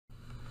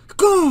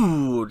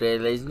Good day,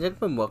 ladies and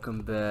gentlemen,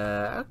 welcome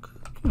back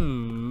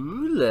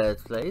to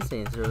Let's Play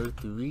Saints Row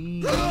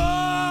 3.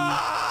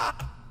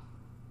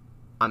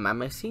 I'm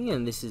Maxine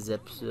and this is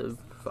episode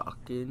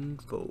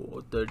fucking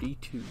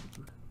 432.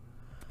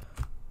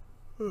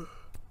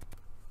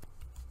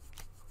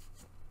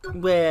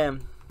 Where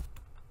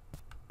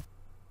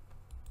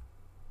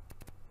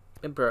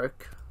it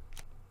broke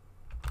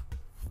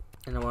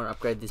and I want to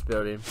upgrade this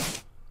building.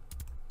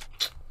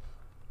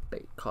 But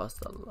it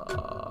costs a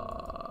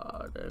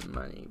lot of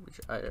money, which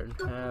I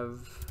don't have.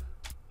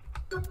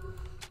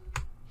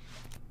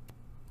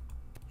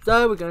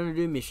 So we're going to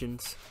do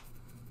missions.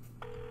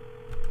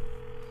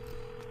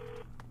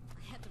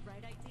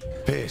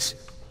 Pierce,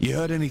 you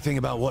heard anything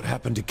about what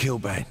happened to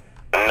Kilbane?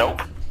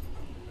 Nope.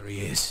 There he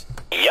is.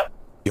 Yep.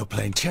 You're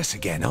playing chess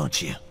again,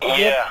 aren't you?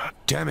 Yeah.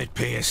 Damn it,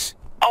 Pierce.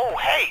 Oh,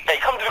 hey,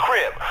 come to the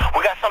crib.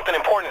 We got something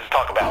important to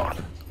talk about.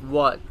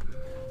 What?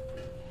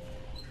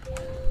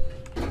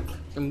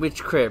 In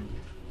which crib?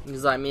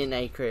 Because I'm in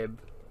a crib.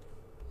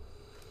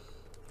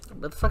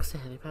 What the fuck's the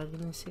helipad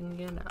in this thing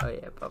again? Oh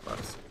yeah,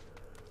 Bubba's.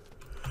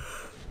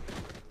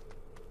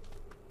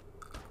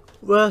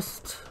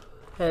 Worst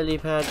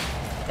helipad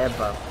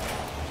ever.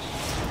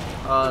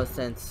 Oh,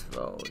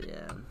 sensible,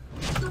 yeah.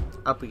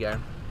 Up we go.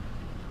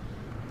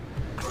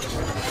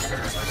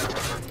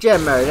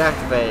 Gem mode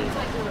activated.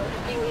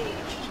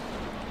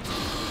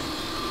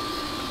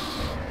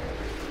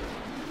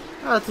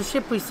 Oh, it's a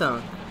ship we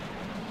sunk.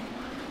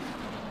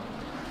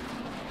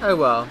 Oh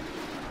well.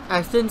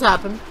 Accidents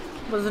happen.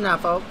 Wasn't our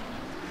fault.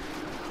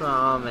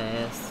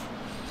 Promise.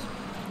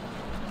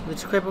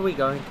 Which crib are we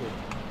going to?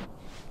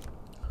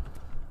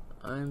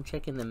 I'm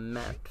checking the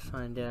map to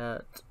find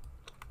out.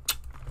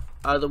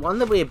 Oh, the one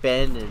that we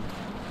abandoned.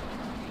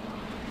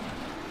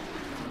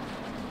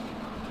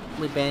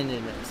 We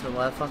abandoned it, so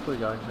why the fuck are we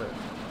going to it?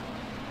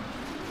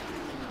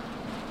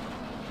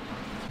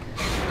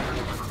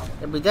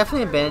 Yeah, we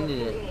definitely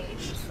abandoned it,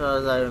 as far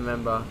as I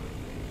remember.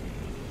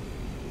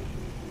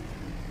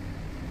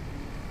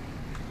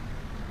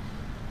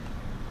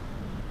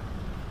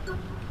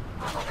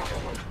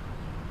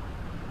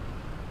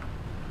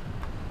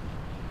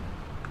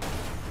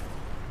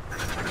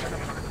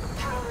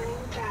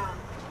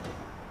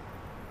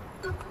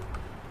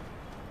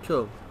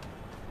 Cool.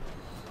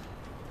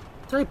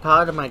 It's already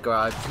part of my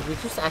garage. Did we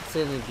just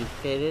accidentally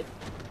duplicate it?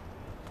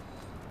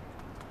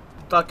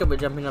 Fuck it, we're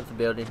jumping up the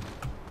building.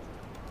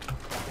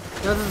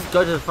 Now let's just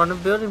go to the front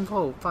of the building?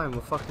 Oh, fine, we'll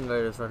fucking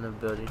go to the front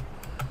of the building.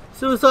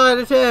 Suicide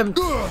attempt!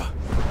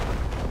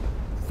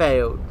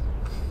 Failed.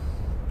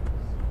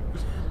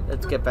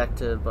 Let's get back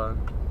to the bottom.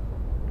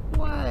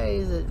 Why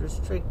is it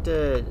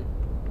restricted?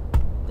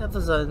 The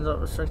other zone's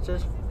not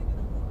restricted.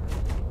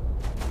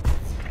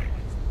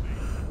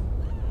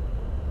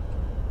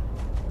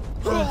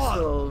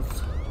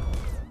 Assholes.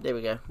 There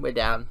we go. We're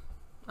down.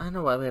 I don't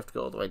know why we have to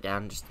go all the way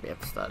down just to be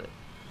able to start it.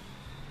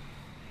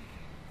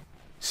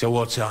 So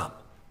what's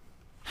up?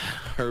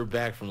 Heard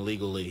back from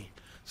Legal Lee.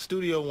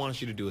 Studio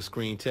wants you to do a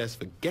screen test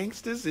for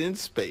Gangsters in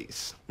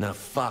Space. Now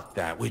fuck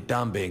that, we're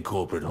done being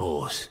corporate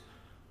whores.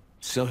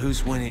 So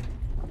who's winning?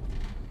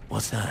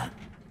 What's that?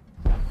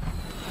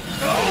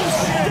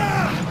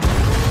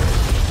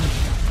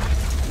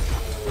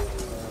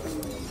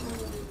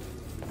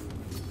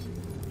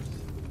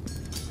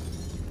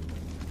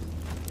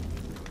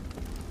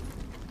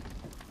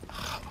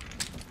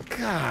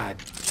 God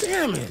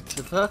damn it!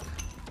 The fuck?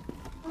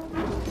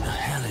 What the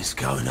hell is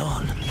going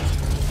on?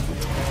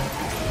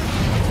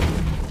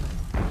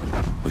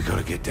 We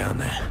gotta get down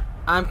there.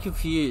 I'm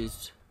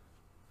confused.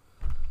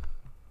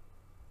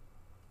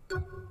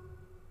 The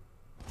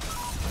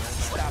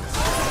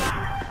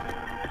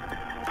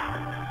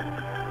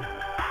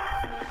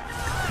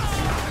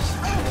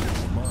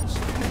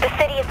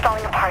city is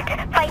falling apart.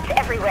 Fights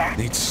everywhere.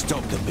 Need to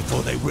stop them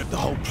before they rip the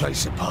whole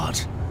place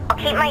apart. I'll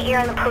keep my ear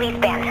on the police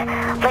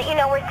band. Let you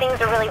know where things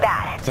are really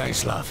bad.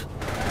 Thanks, love.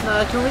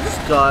 No, can we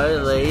just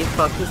go, leave,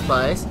 fuck this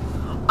place?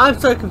 I'm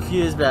so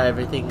confused about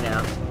everything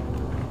now.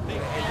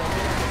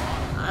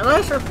 Am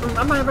I sure?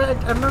 Am I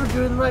remember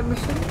doing the right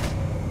mission?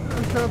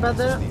 I'm sure about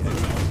that.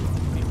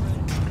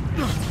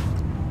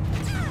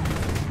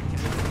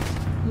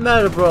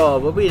 Murder Brawl,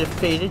 but we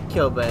defeated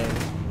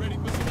Kilbane.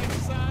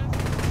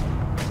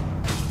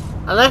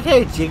 I like how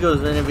it jiggles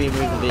whenever you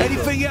move the vehicle.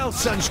 Anything else,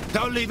 son?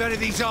 Don't leave any of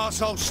these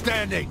assholes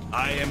standing.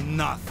 I am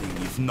nothing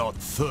if not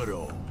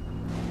thorough.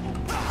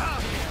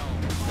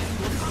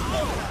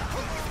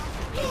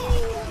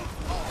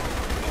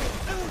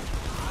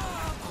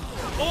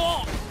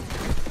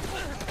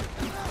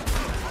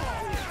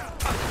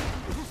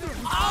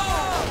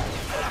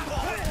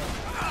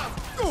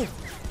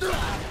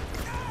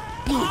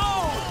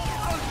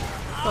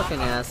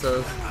 Fucking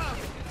assholes.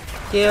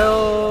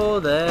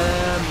 Kill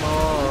them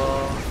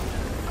all.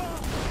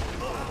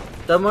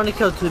 Don't want to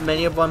kill too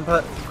many of one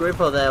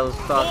group or they'll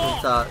fucking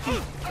start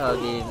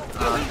tugging.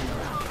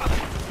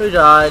 Who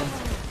died?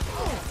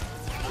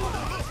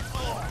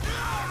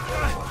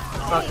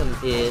 Fucking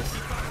Pierce.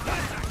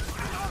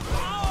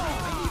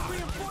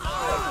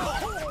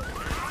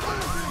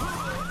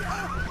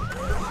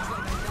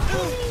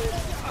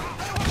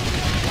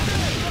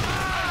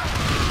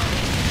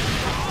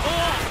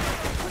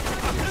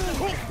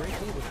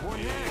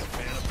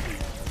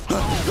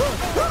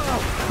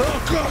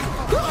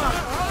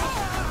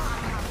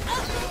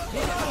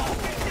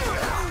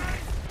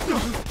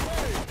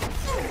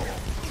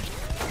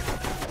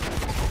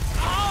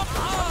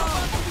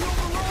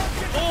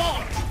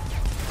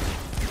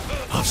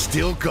 I've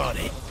still got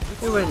it.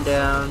 He went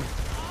down.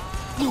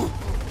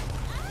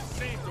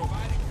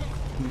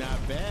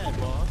 Not bad,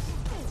 boss.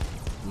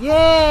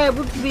 Yeah, it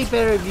would be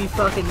better if you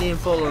fucking didn't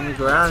fall on the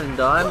ground and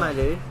die, my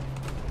dude.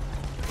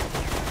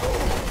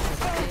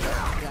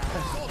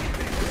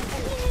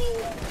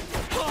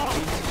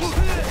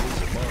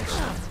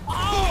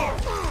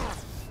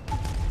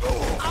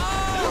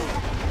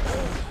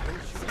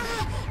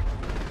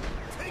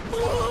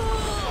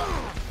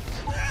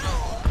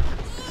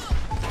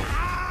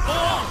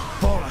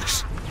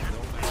 Bollocks.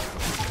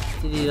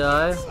 Did he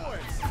die?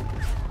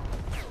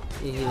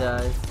 Yeah, he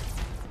died.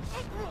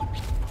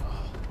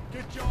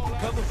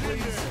 Cover,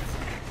 please.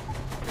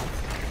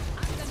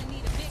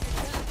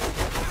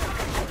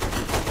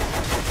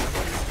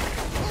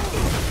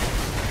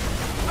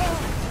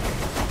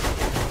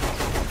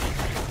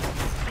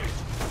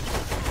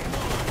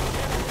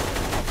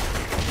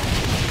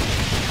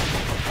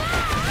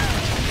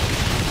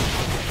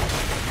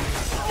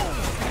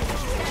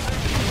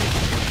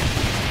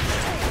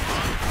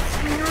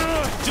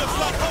 Just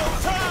like old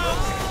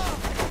times.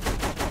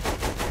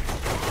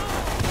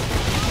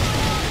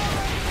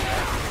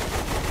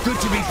 Good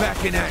to be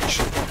back in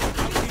action.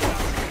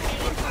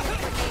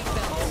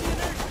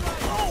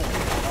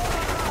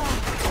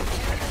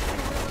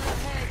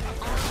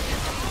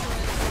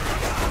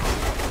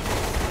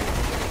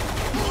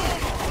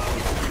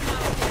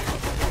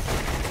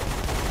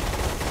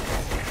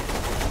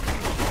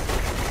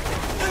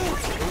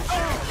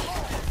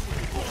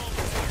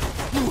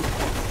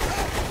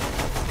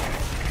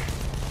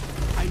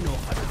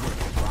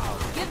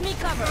 Give me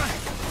cover.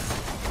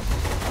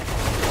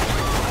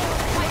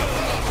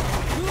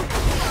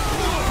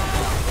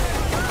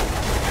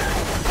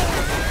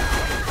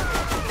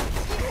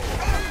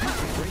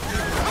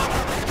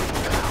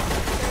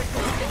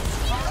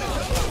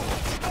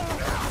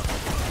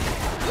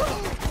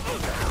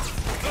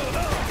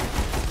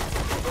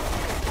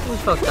 Who the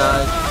fuck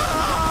died?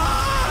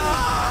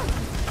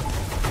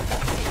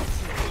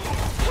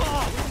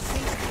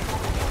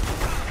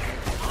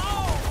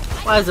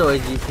 Why is it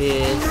always you,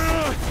 Pierce?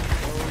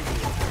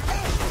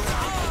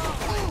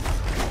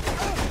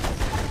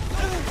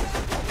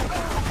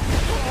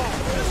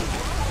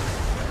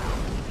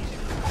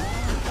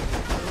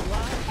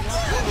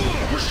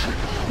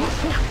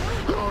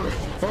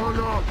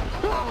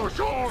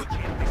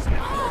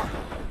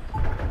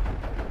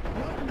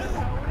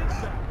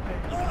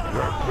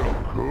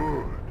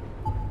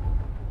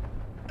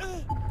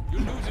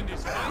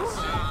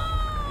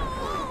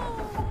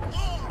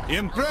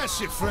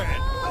 Impressive,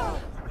 friend.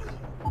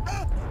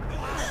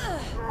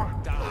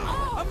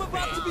 I'm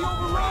about to be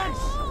overrun.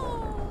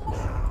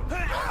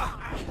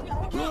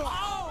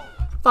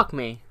 Fuck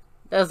me.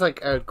 That was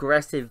like an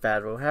aggressive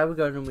battle. How are we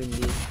going to win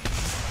this?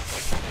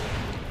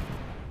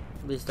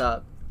 Let's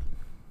start.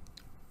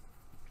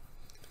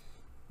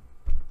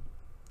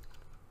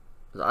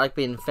 I like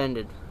being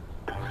offended.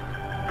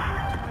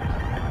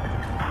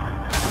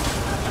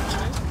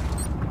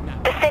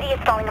 The city is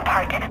falling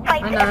apart.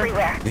 Fights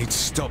everywhere. Need to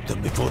stop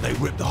them before they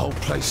rip the whole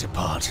place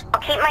apart.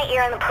 I'll keep my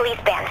ear on the police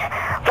band.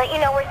 Let you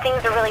know where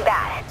things are really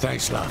bad.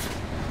 Thanks, love.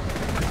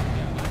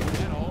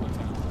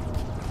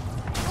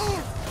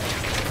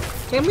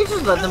 Can we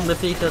just let them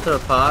rip each other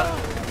apart?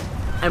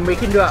 And we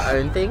can do our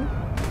own thing?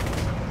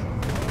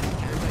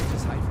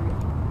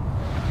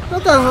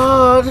 Not that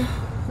hard.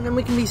 And then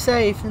we can be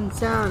safe and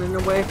sound and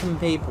away from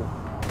people.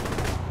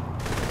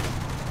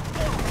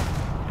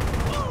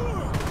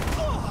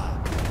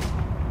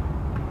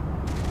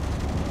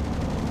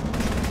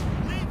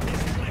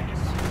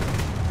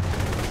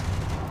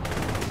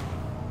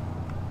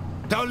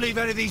 Don't leave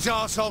any of these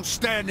assholes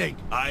standing.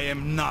 I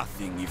am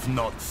nothing if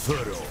not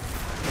thorough.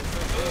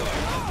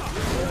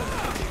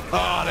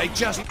 Ah, they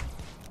just...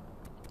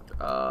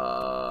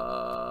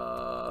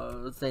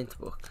 Saints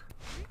book.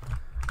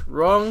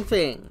 Wrong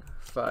thing.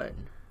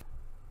 Phone.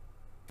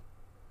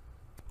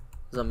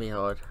 Zombie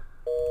horde.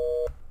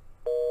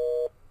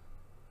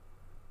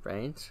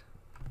 Brains.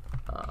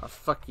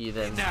 Fuck you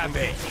then. Nab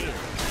it.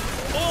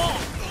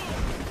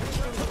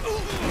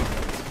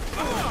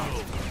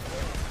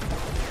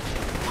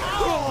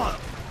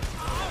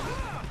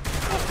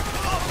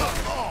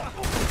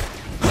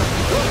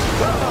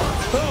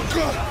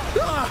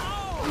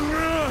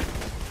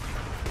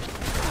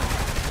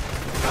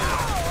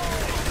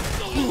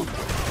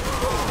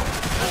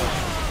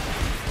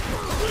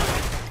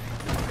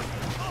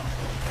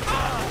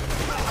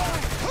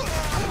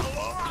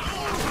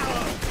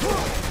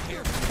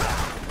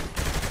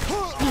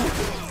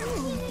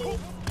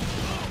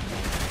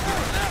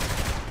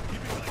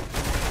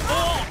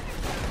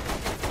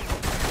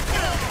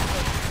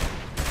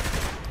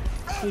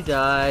 You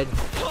died.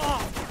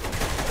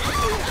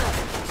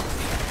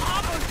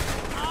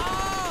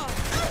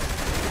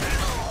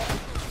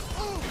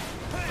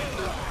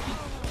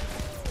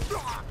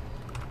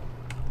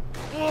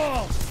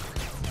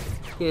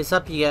 Here's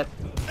up you get.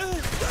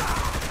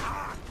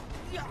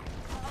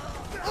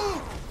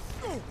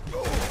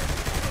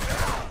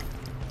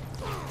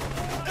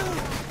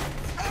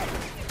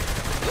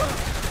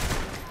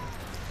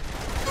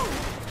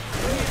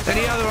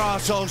 other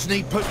assholes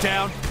need put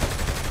down?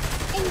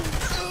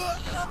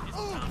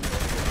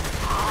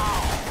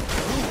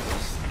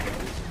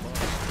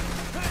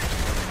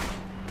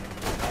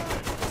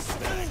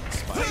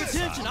 Pay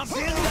attention, I'm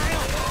being down.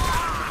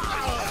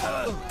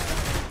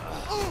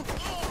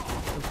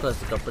 I'm supposed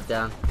to go put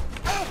down.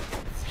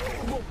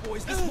 Come on,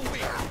 boys, let's move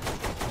in.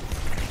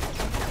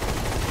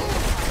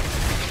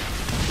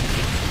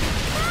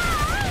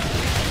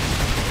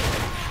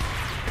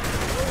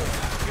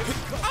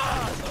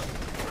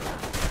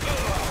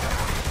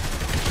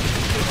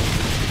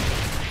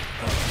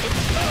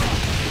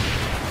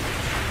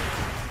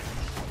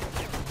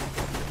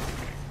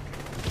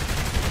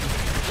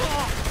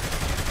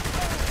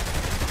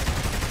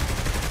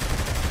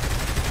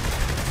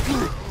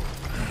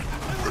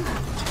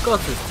 Of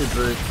course it's two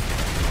brutes.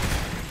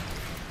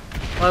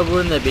 Why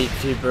wouldn't there be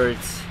two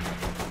brutes?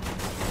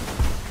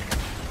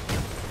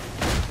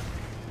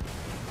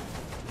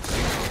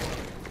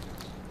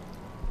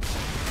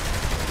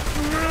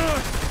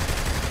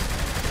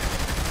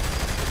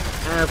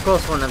 And of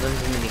course one of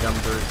them's a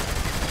minigun brute.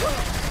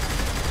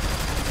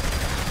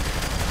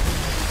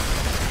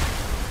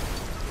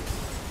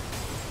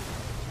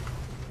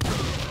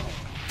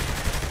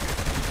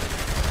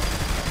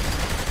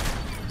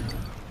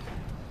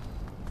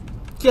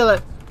 Kill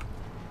it!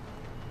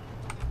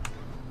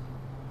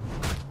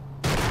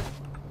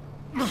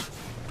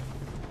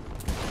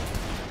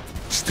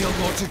 Still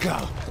more to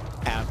go.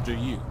 After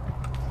you.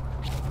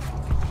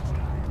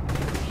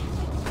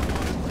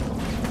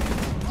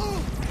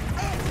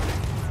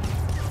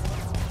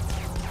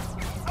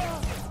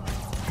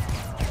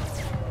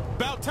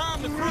 About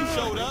time the crew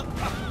showed up.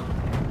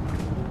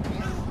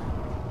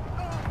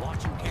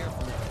 Watch him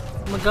carefully.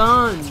 Oh my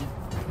gun!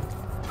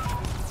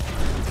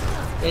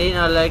 It ain't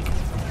no leg.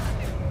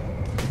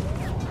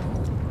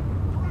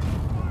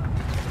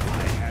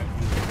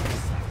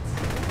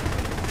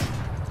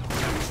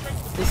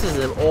 This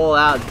is an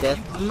all-out death.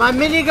 My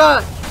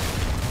minigun!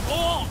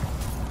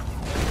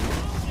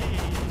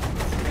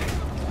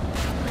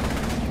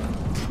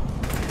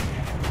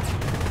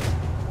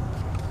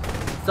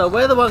 So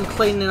we're the one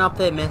cleaning up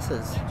their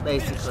messes,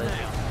 basically.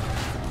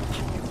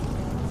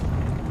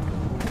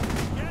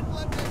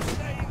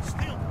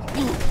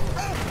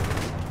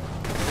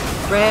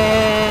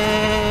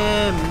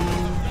 Ram!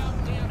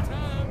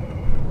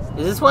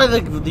 Is this why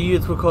the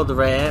youth were called the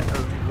Ram?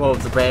 Well,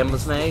 the Ram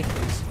was made?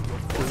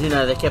 Because, you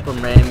know, they kept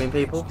on ramming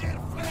people.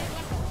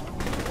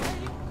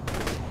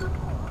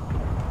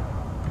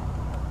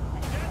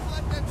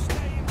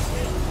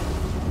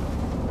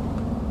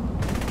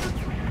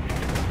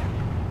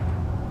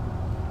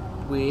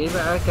 Weird,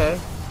 but okay.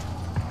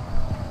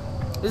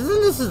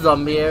 Isn't this a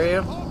zombie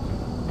area?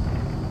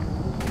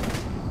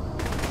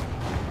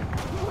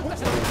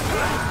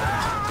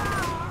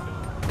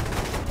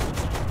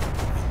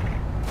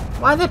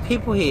 Why are there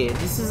people here?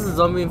 This is a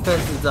zombie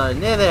infested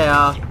zone. There they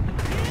are.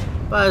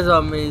 Bye,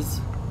 zombies.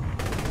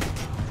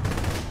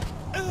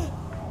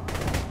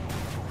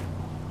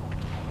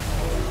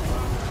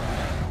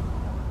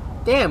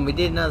 Damn, we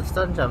did another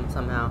stun jump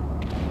somehow.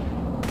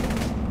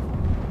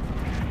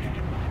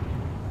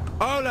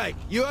 Oleg,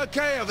 you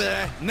okay over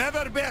there?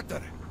 Never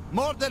better.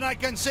 More than I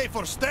can say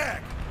for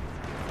Stag.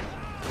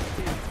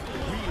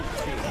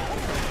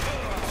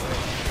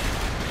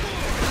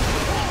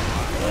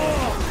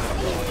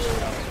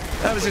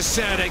 That was a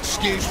sad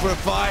excuse for a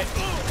fight.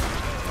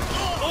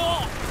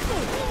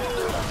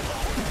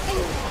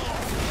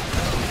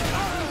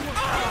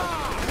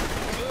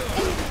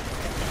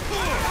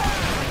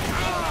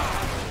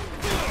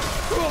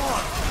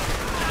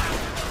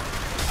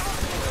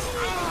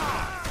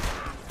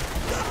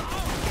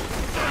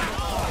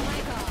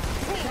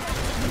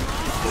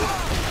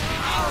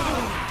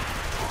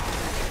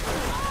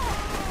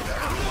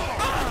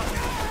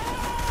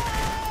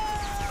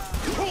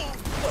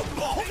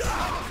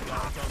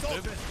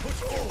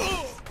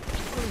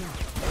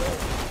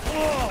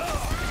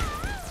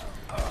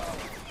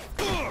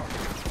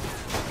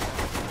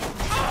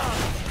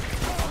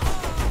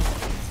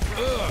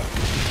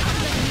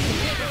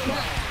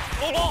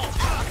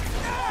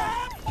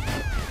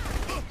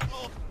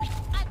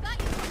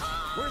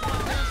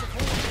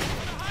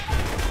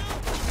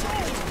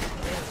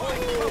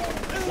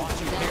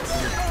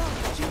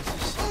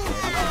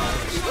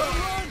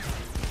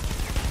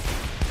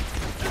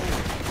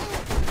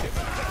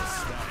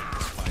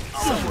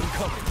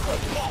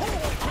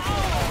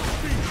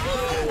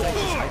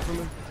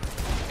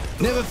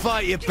 Never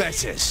fight your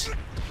betters.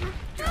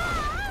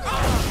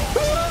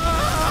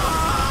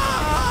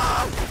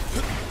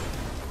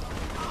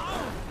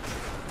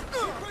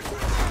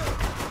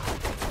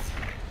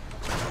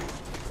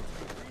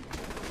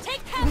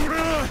 Take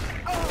cover!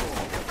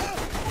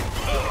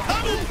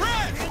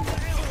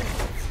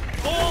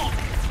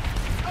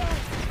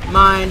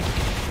 Mine.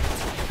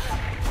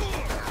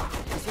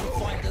 This little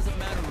fight doesn't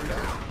matter,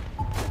 really.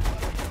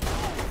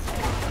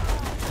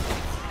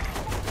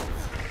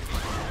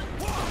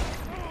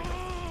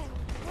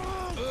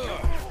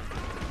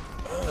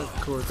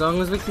 That's cool. As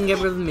long as we can get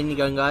rid of the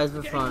minigun guys,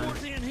 we're fine.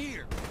 What's in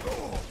here?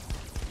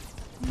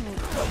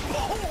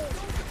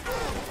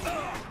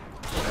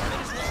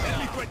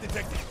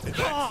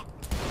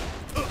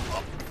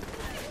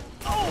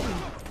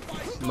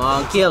 Come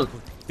on, kill.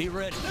 Be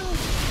ready.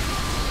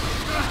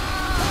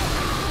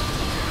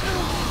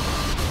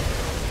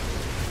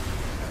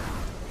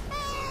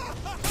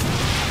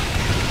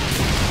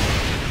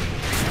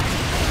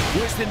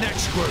 Where's the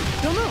next group?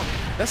 Don't know.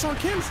 That's on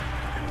Kim's.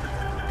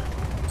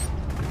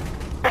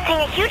 We're seeing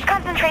a huge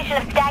concentration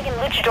of stag and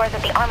luchadors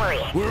at the armory.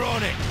 We're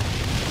on it.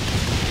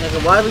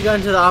 Okay, why are we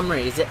going to the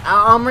armory? Is it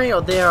our armory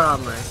or their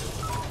armory?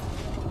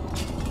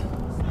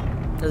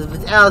 Because if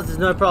it's ours, there's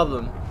no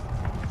problem.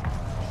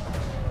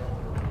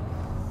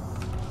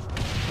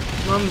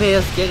 Come on,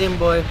 Pierce, get in,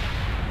 boy.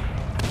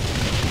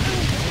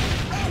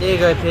 There you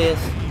go, Pierce.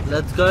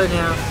 Let's go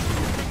now.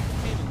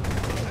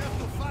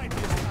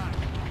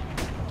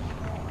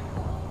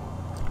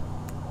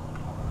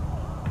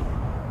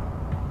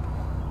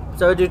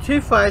 So we do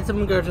 2 fights and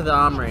we go to the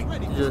armory to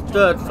do a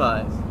 3rd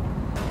fight.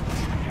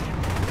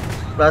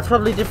 But it's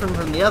probably different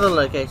from the other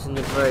location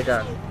we've already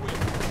done.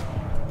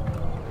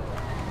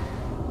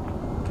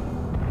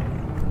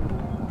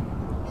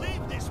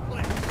 Leave this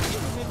place.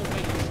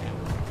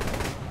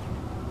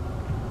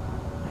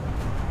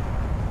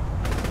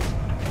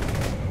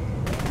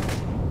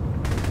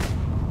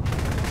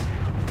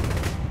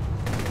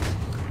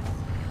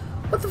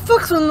 What the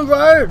fuck's on the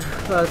road?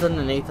 Oh, it's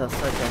underneath us.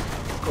 Okay,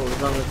 cool.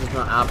 As long as it's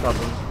not our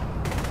problem.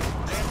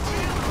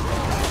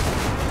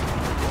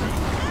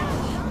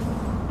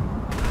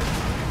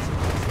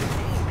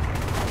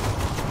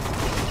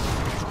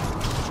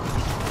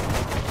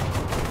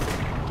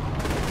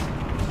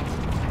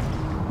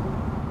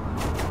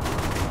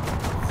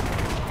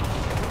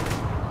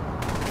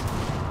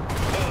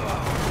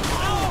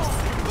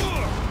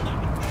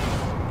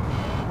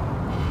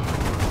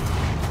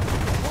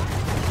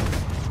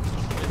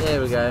 There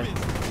we go.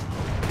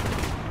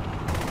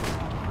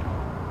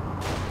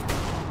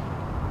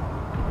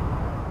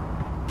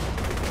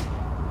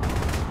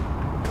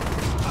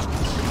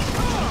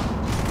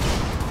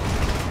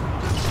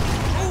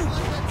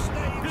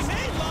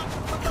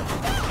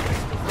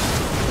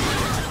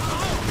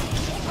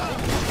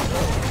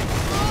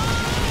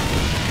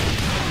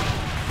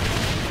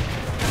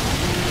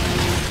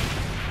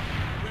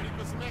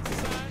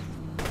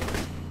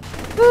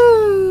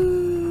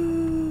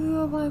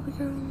 Oh, why are we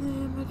going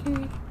there, my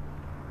dude?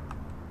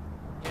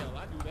 Hell,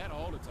 I do that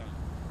all the time.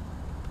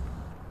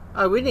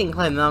 Oh, we didn't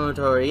claim the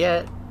armory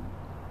yet.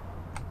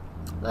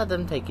 Let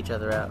them take each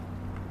other out.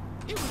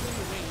 It was in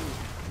the way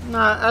you... No,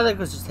 I think it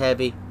was just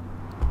heavy.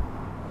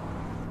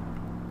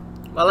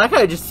 I like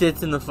how it just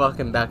sits in the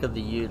fucking back of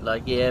the ute,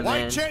 like, yeah,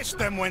 Why man. chase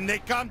them when they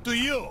come to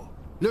you?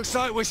 Looks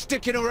like we're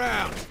sticking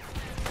around.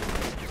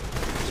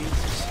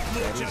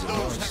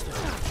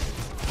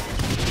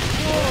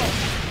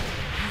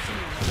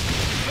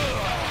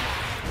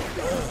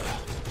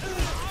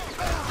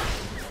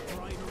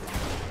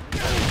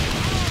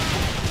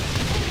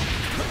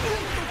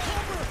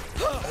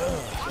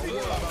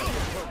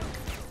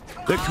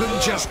 They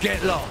couldn't just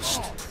get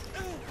lost.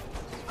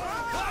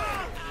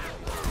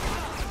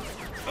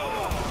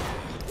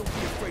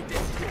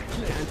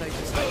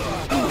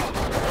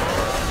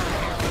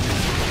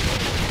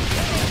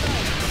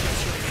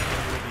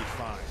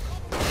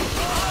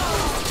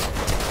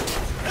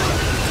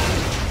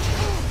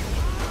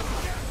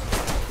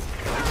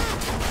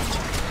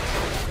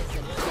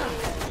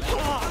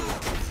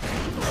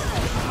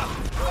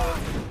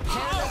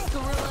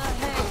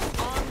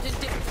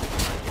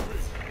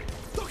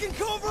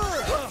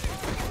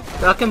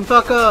 Fucking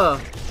fucker!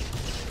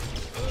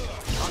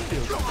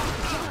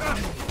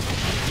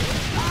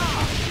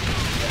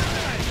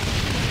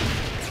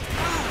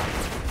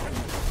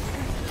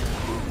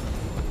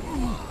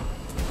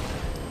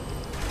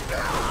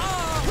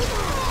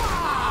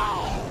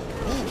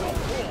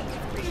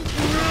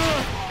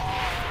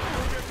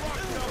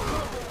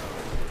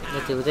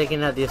 Let's see, we're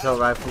taking out the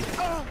assault rifle.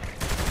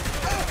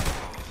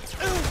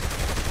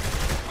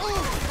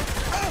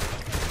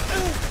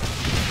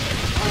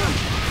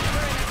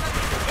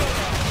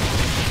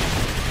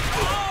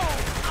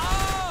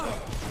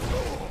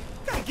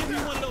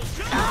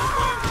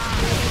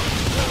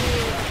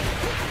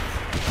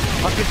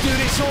 I could do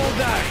this all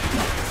day.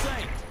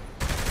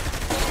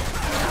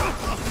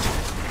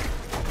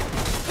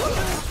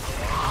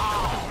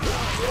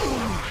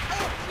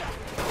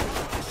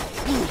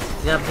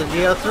 Jump to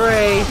GL3.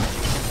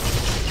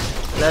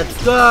 Let's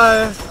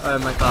go. Oh,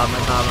 my car. I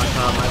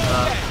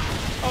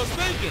was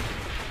thinking,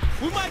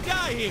 we might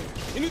die here.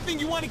 Anything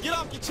you want to get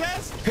off your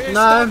chest? Pierce,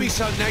 No. don't be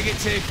so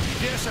negative.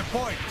 There's a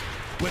point.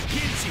 With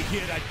Kinsey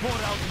here, I pour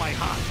out my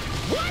heart.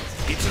 What?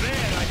 It's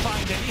rare I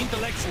find an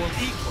intellectual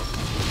equal.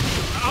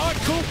 I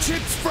cook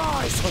chips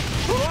fries.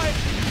 Right?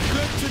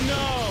 Good to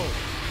know.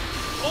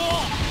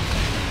 Oh!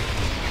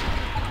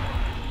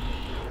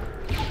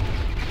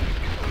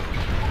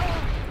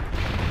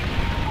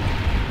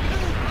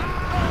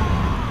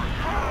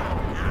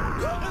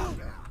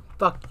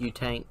 Fuck you,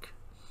 tank.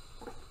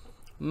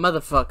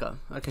 Motherfucker.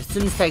 Okay, as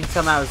soon as tanks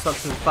come out, stop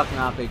some fucking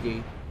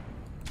RPG.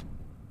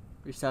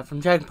 Restart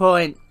from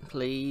checkpoint.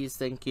 Please,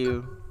 thank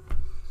you.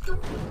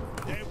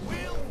 They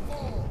will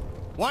fall.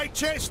 Why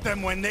chase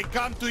them when they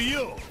come to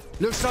you?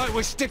 Looks like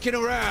we're sticking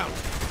around.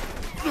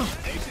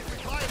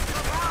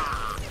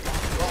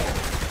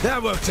 That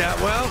worked out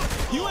well.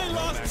 You ain't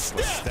lost a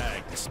step.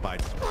 Stag,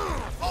 despite... You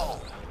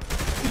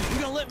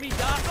gonna let me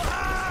die?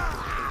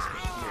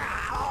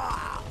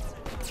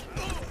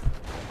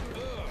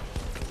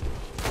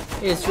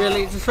 It's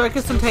really just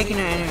focus on taking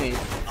our enemies.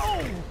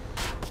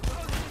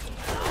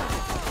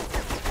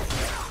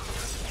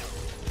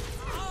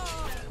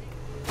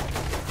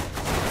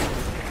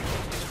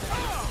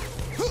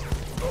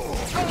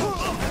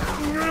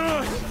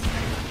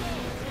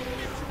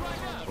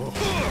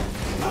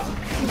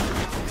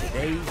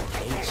 Today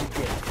ain't your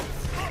day.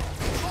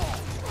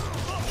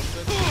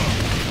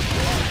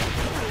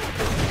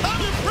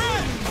 I'm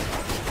impressed.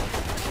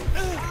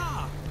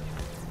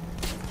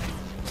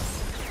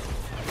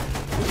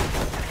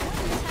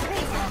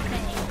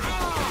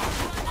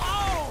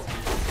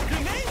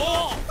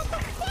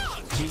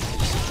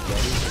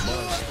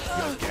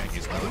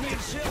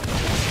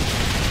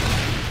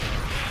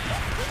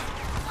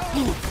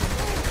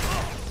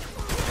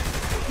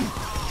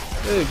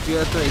 Ooh,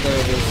 GO3, there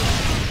it is.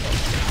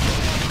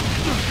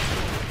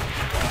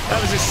 That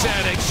was a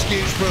sad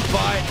excuse for a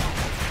fight.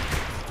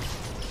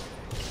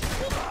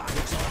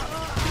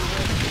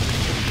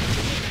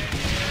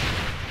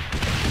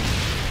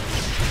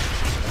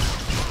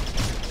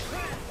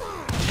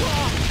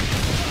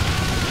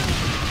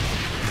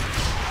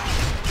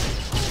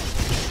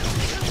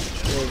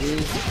 There it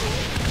is.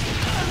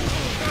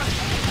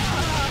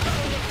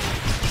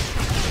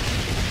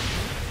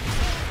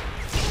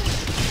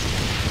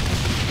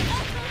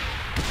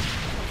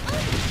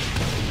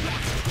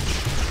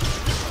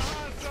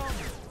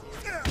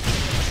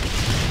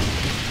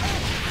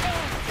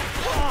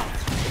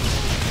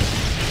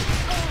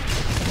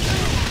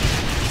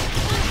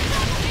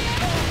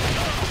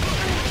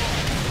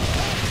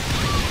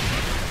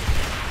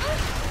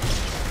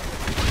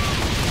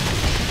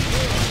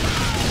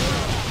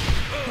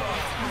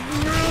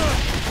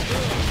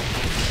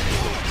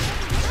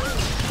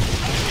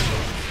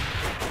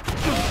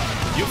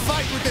 You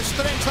fight with the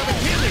strength of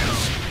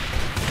Achilles!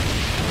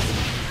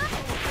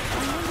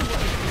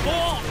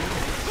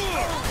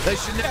 They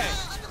should know.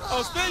 I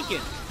was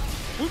thinking,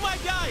 we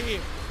might die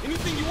here.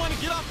 Anything you want to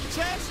get off your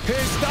chest?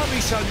 Pierce, don't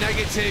be so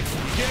negative.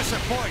 There's a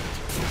point.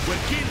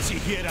 With Kinsey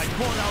here, I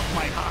pour out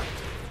my heart.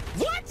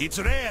 What? It's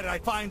rare I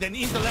find an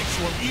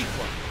intellectual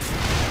equal.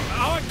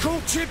 I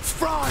call chips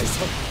fries.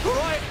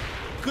 Right?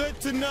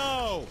 Good to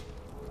know.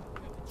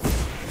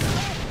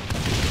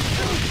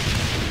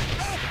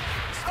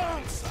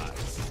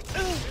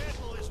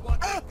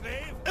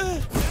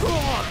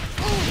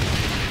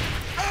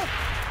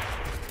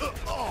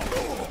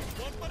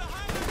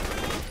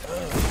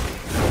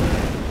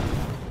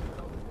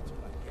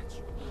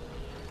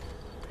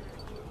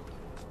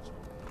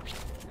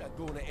 Not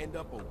going to end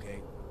up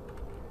okay.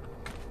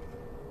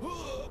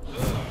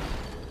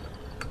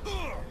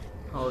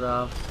 Hold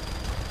up.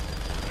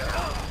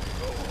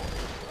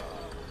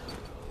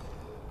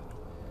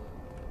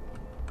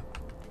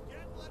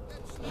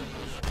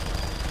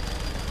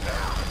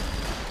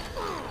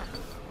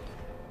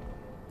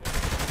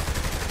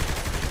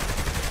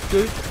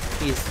 Dude,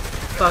 he's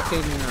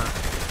fucking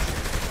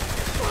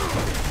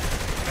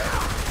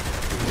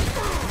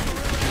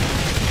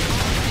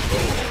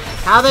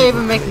How are they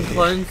even making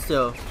clones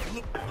still?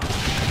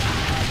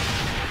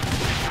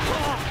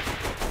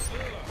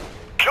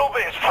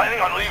 Killbane's planning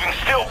on leaving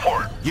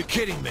Steelport. You're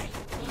kidding me.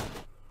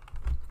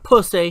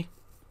 Pussy.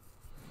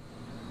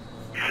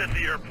 He's at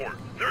the airport.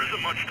 There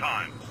isn't much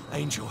time.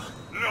 Angel.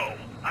 No,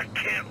 I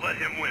can't let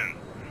him win.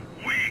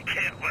 We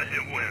can't let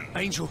him win.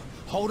 Angel,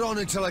 hold on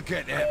until I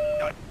get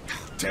there.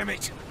 Damn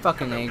it.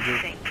 Fucking Angel.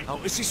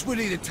 Oh, is this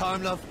really the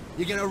time, love?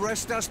 You're gonna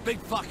arrest us? Big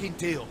fucking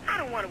deal. I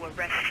don't want to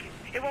arrest you.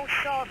 It won't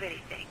solve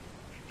anything.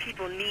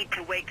 People need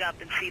to wake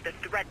up and see the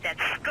threat that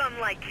scum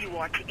like you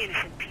are to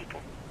innocent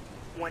people.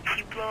 Once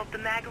you blow up the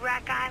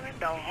Magarac Island,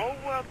 the whole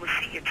world will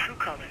see your true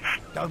colors.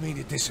 Don't mean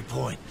to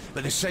disappoint,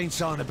 but the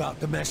Saints aren't about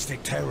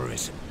domestic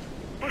terrorism.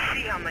 We'll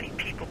see how many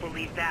people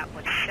believe that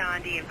when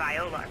Shandi and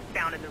Viola are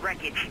found in the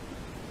wreckage.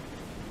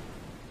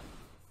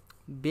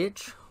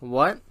 Bitch,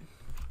 what?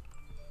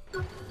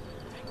 You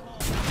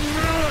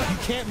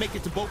can't make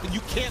it to both, and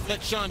you can't let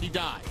Shandi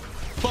die.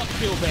 Fuck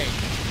Killbane.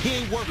 He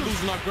ain't worth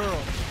losing our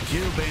girl.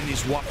 Killbane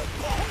is what?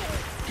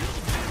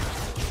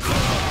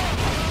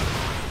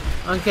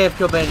 I don't care if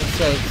Killbane is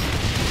safe.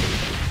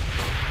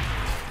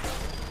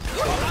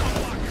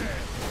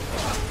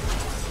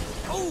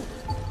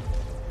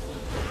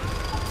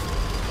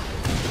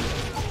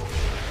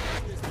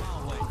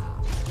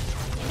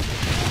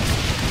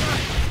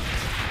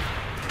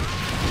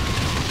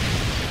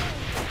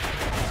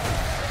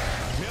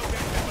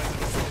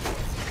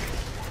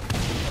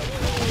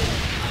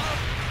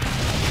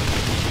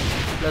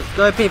 Let's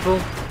go, people.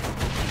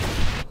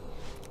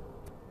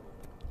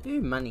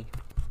 Ooh, money.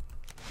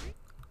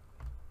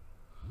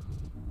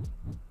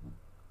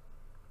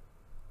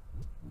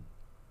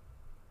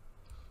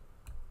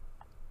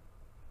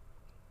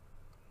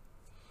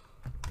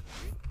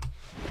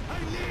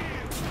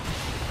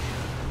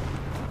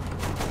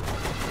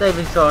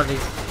 Saving Shawnee.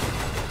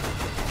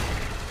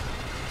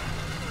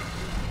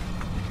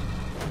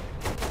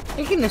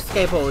 He can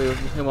escape all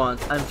he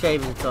wants. I'm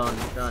shaving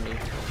Shawnee.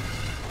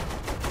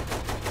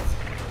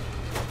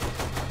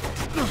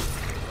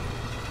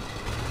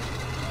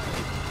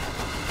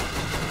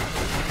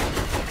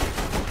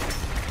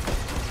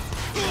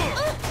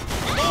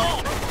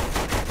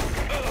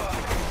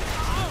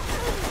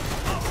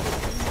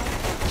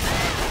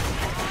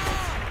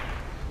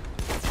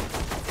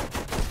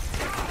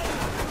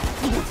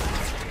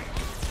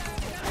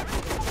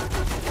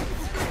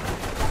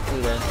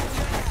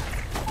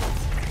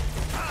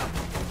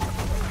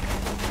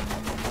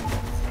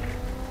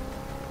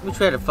 Wish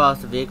we had a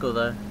faster vehicle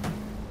though.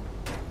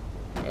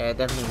 Yeah,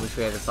 definitely wish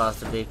we had a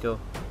faster vehicle.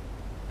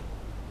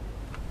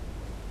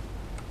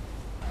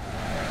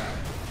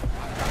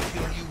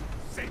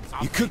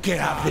 You could get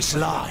out of this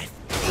alive.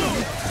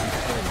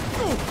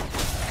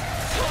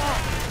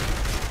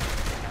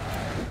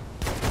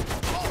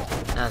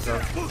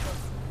 Assholes.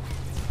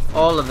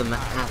 All of them are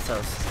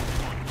assholes.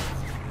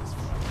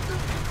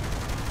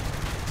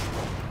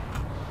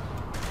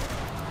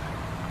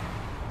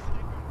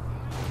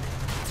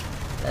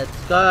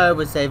 Let's go,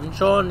 we're saving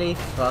Shawnee.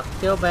 Fuck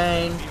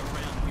Killbane.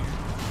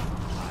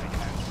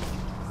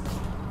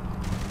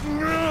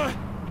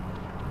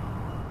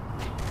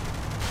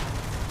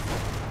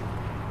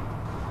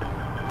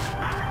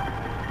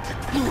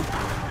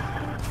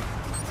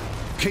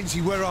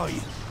 Kinsey, where are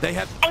you? They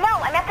have... I know,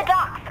 I'm at the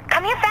docks.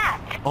 Come here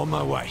fast. On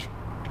my way.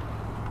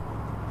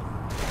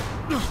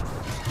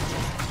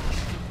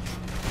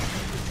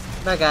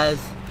 Bye guys.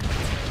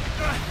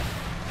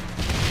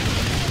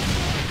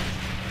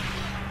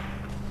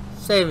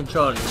 Saving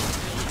Shawnee.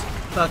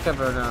 Fuck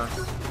everyone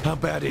else. How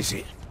bad is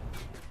it?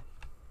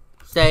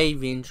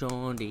 Saving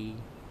Shawnee.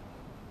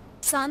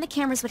 Saw on the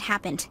cameras what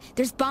happened.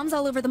 There's bombs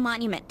all over the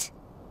monument.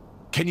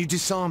 Can you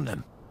disarm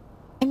them?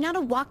 I'm not a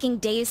walking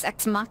Deus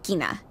Ex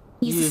Machina.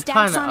 Use You a stab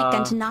kinda sonic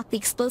gun are. to knock the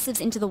explosives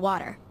into the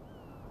water.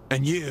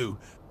 And you?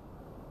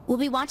 We'll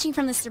be watching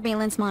from the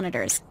surveillance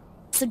monitors.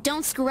 So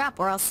don't screw up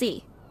or I'll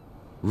see.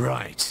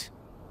 Right.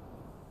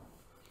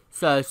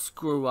 So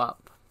screw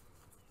up.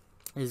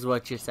 Is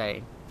what you're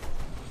saying.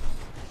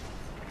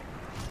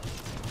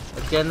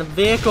 Let's get in the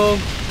vehicle.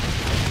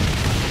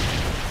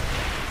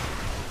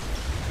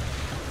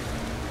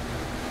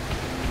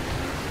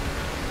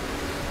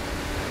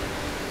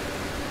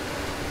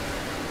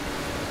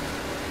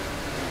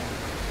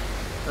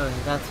 Oh,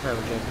 that's how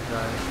we're getting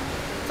started.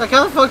 It's like,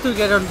 how the fuck do we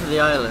get onto the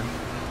island?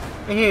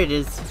 And here it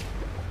is.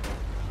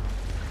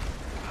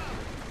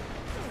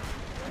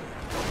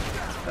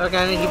 Okay,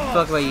 I didn't give a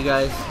fuck about you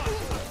guys.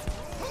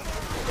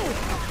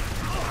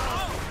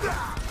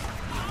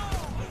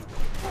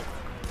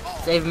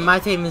 Saving my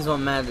team is what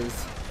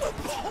matters.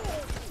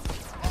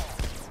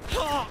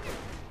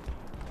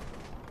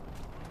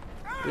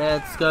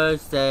 Let's go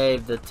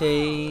save the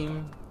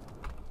team.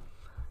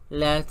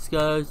 Let's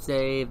go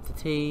save the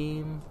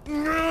team.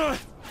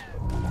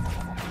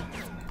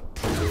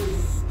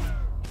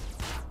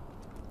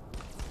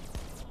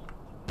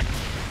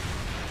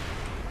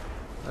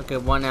 Okay,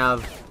 1 out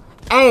of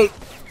 8!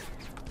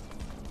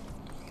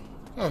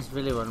 I just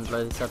really want to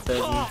blow this up,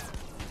 baby.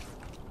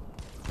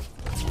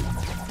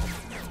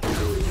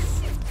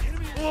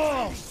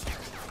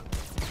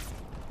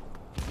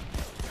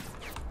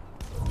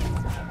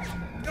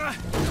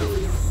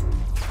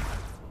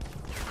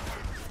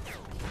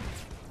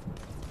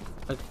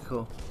 Okay,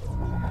 cool.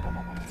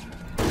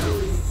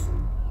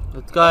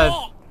 Let's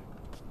go.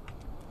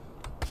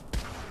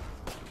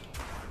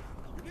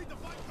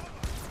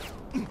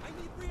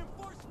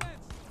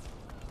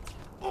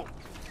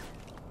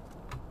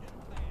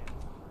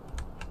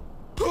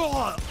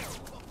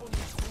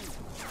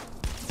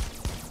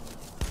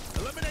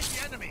 Eliminate the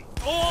enemy.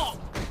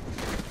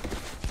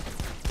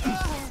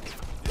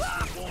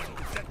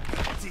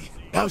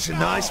 That was a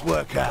nice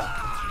workout.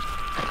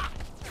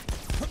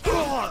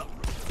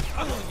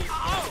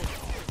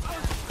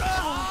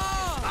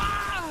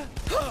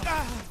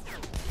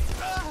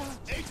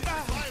 Agent,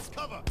 fire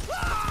cover.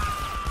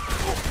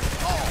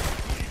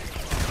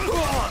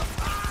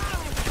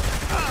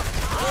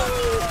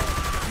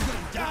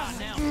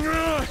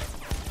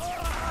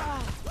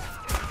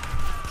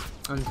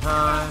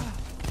 Untie.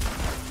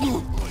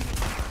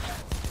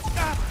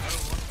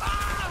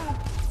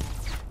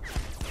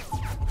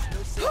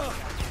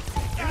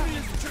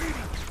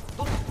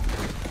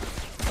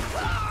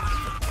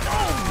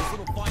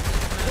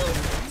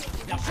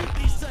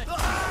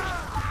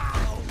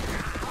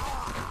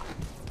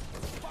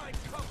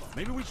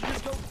 Maybe we should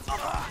just go.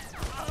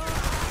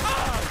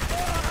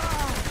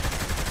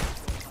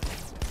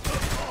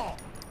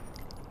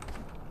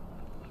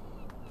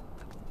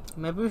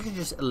 Maybe we should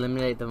just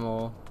eliminate them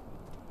all.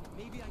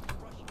 Maybe I can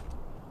rush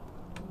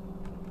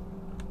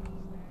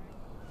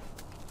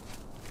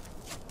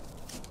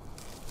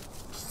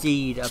it.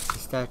 Seed up the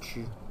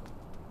statue.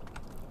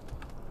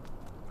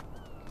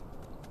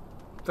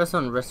 First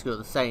one, rescue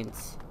the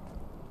Saints.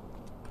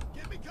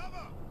 Give me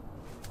cover.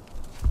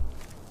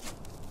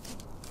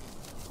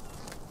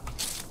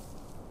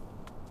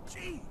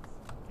 Gee,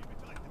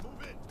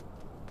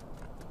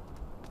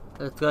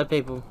 Let's go,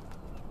 people.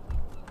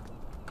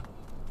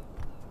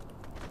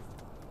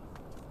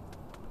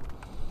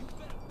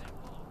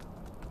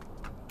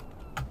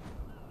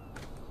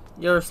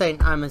 You're a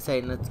saint, I'm a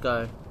saint, let's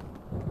go.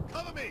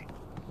 Cover me!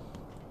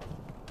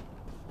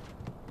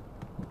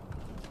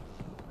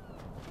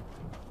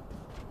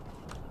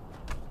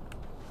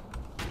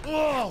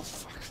 Oh,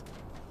 fuck!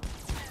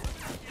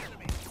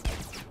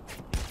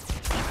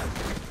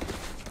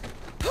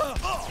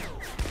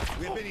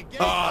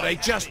 Oh, they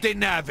just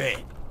didn't have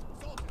it.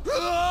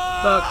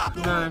 Fuck,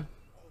 no.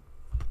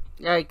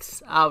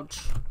 Yikes, ouch.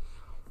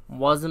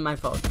 Wasn't my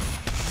fault.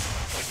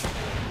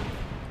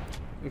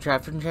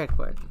 Retrieve from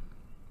checkpoint.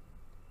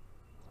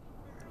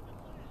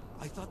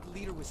 I thought the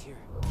leader was here.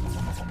 Come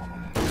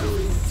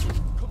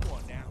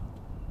on now.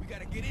 We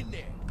gotta get in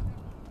there.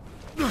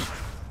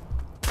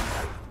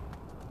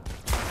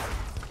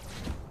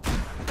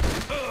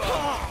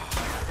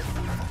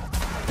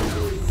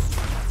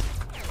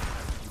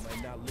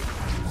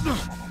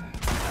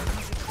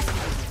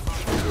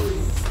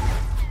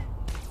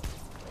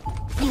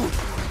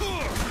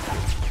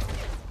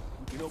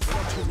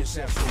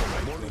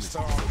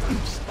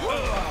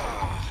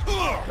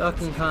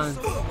 Fucking cunt.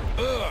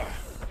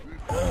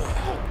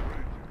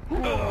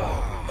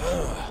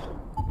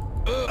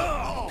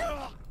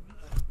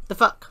 The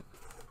fuck?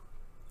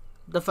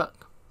 The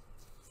fuck?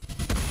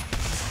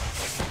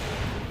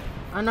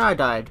 I know I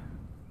died.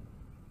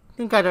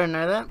 Think I don't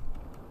know that?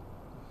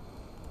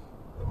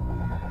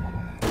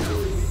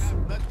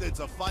 Methods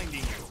of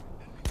finding you.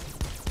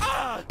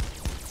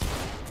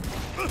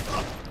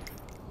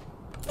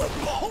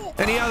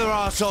 Any other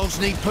assholes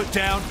need put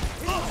down?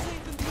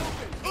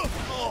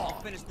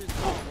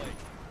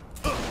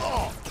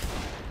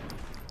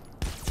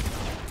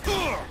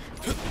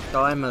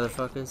 Die,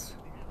 motherfuckers.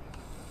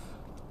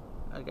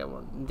 I get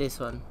one. This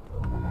one.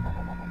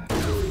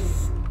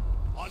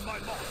 On my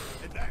mark,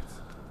 advance.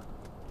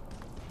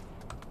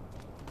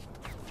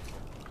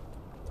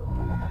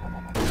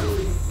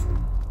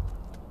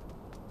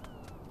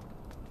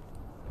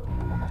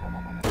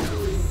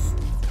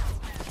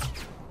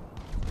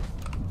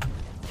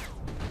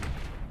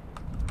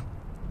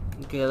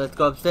 Okay, let's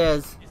go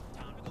upstairs.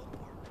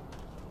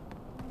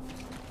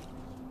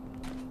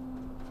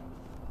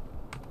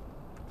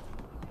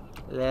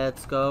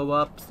 Let's go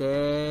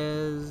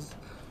upstairs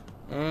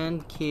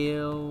and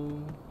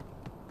kill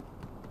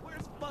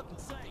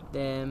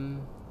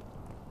them.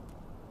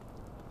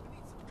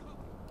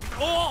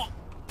 Oh!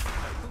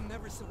 You'll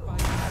never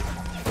survive.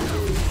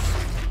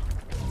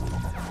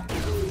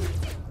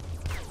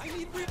 I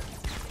need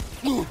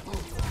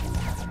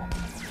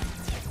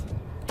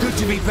Good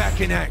to be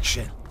back in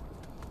action.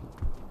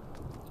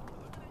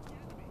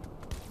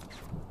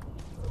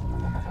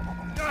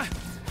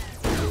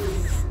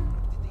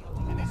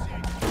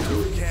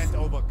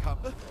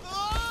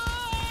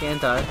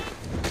 Can't I?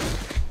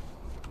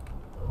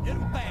 Hit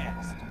him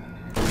fast.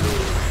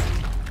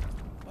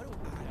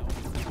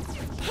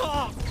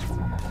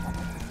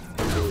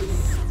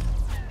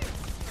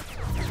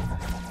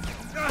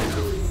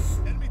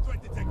 Enemy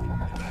threat detected.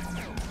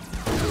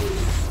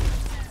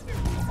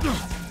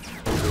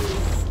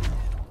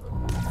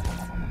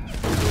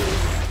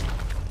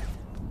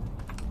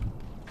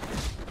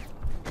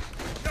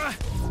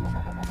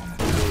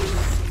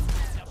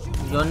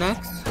 You're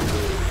next?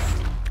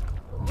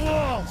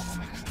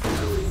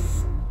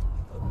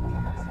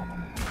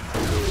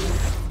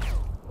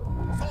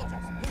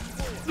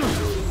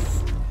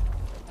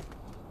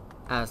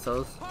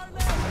 Assholes. How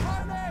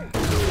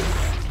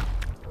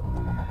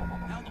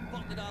the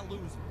fuck did I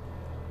lose him?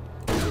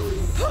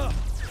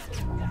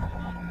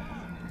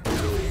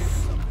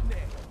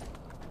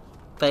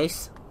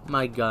 Face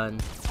my gun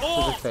to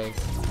the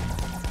face.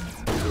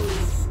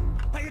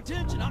 Pay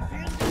attention, I'm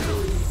feeling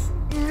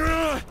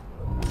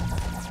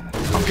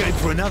I'm going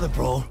for another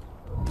brawl.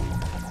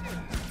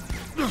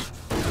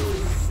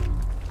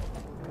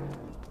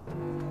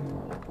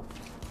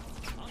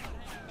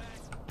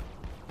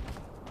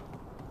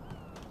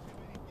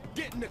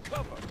 Get in the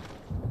cover.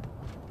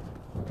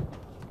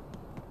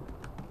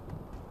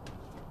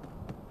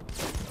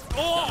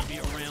 Oh! Gotta be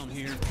around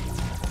here.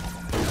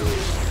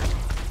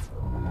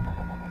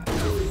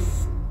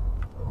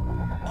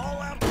 All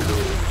out.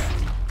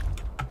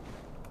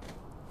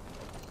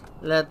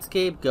 Let's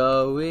keep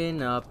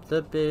going up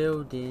the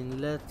building.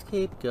 Let's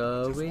keep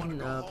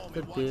going up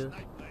the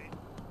building.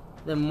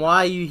 Then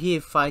why are you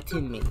here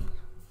fighting me?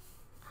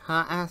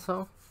 Huh,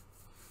 asshole?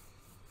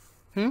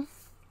 Hmm?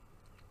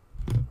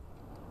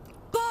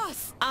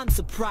 Boss! I'm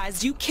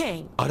surprised you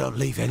came. I don't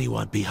leave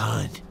anyone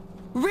behind.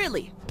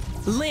 Really?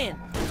 Lynn,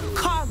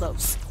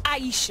 Carlos,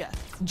 Aisha,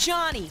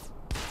 Johnny.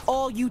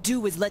 All you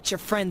do is let your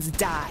friends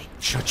die.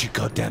 Shut your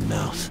goddamn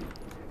mouth.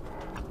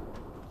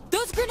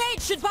 Those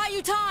grenades should buy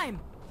you time.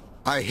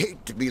 I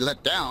hate to be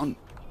let down.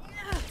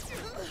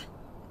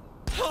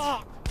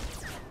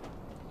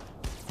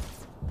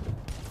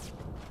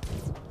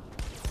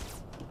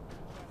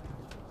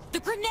 The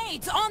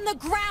grenades on the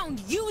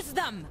ground! Use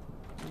them!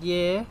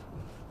 Yeah.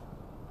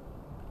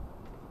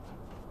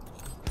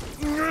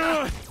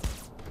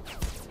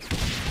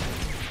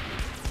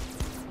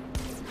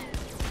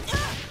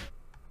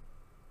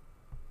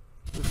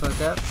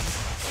 Yep.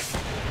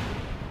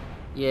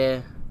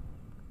 Yeah.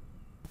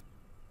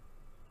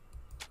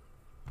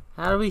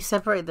 How do we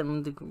separate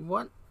them?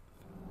 What?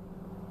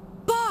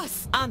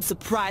 Boss! I'm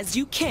surprised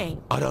you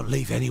came. I don't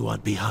leave anyone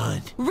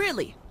behind.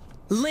 Really?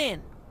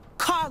 Lynn,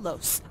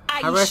 Carlos,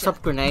 Aisha. How do I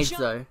stop grenades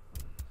though?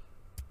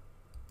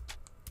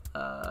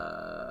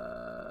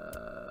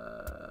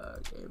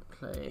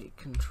 Gameplay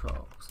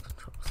controls.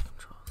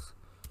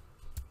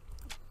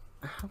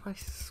 How do I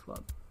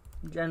swap?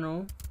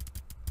 General.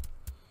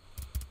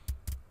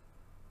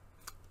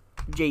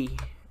 G.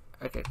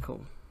 Okay,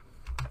 cool.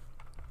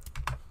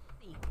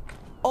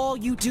 All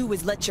you do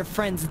is let your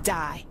friends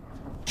die.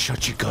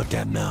 Shut your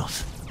goddamn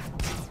mouth.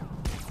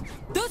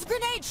 Those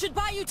grenades should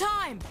buy you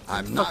time.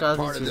 I'm not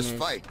part of this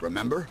fight,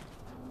 remember?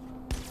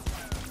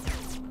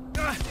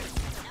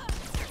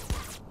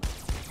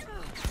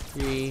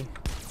 G.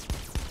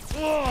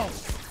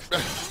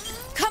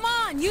 Come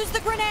on, use the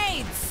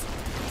grenades.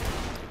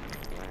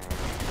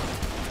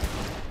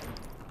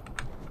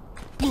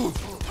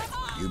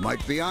 You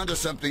might be onto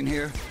something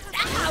here.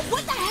 Ah,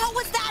 what the hell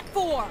was that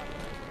for?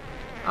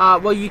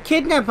 Well, you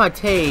kidnapped my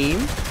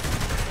team.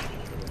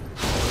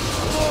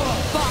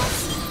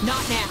 Boss,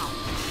 not now.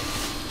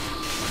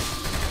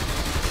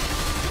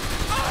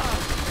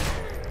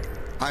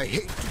 I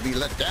hate to be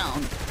let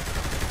down.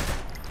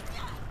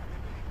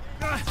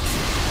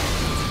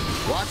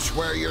 Watch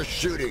where you're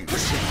shooting.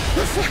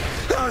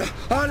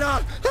 Oh no!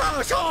 Oh,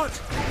 it's hot!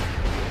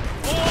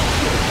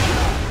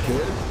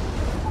 Kid?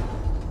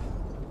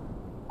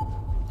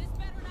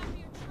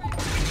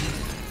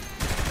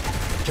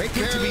 Take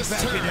care of this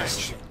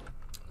terrorist.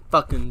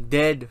 Fucking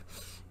dead.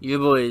 You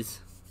boys.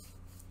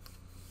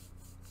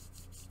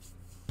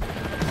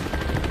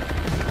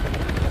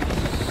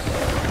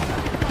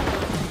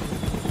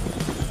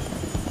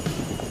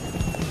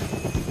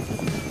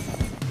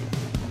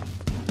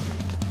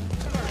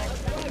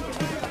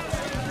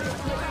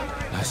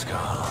 Let's go.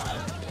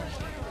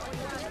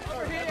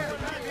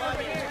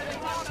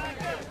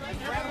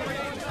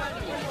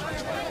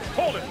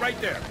 Hold it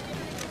right there.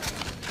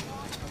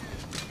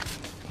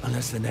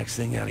 Unless the next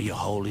thing out of your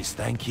hole is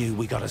thank you,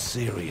 we got a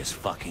serious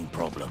fucking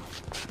problem.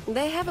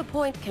 They have a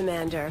point,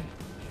 Commander.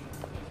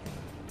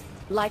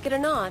 Like it or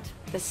not,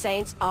 the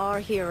Saints are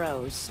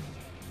heroes.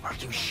 Are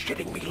you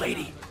shitting me,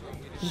 lady?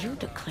 You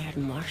declared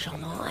martial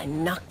law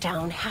and knocked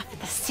down half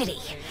the city.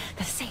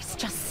 The Saints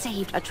just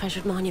saved a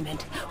treasured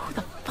monument. Who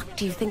the fuck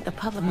do you think the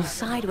public will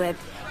side with?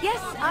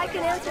 Yes, I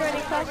can answer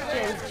any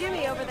questions.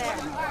 Jimmy over there.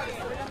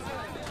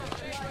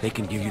 They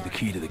can give you the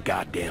key to the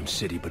goddamn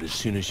city, but as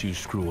soon as you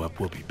screw up,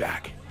 we'll be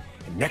back.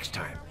 And next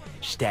time,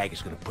 Stagg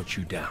is gonna put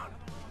you down.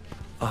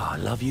 Oh, I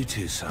love you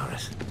too,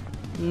 Cyrus.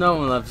 No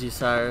one loves you,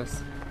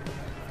 Cyrus.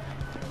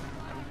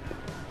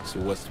 So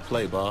what's the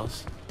play,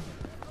 boss?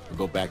 We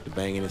go back to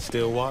banging in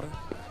Stillwater?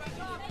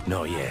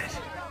 Not yet.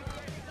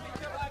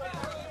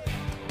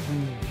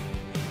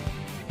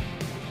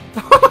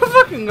 Oh my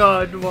fucking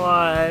god,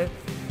 why?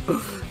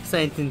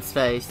 Saint in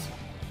space.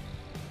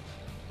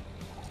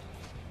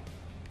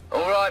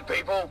 Alright,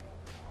 people.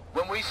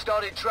 When we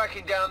started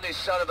tracking down this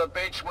son of a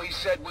bitch, we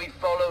said we'd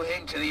follow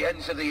him to the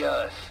ends of the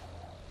earth.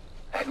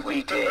 And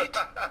we did.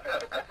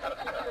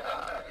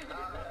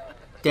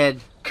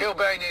 Dead.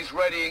 Killbane is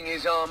readying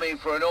his army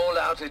for an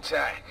all-out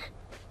attack.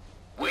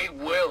 We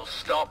will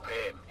stop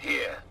him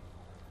here.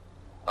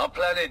 Our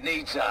planet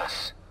needs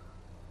us.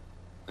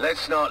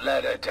 Let's not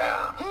let her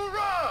down.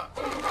 Hoorah!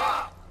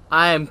 Hoorah!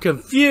 I am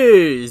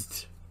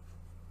confused.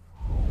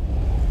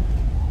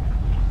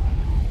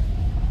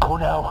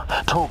 Cornell,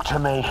 talk to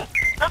me.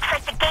 Looks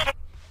like the gate.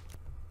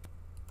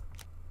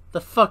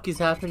 The fuck is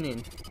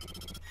happening?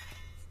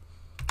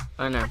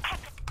 Oh no.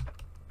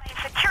 A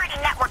security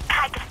network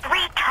tied to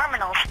 3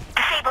 terminals.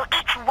 Disable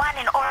each one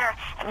in order,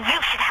 and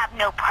you should have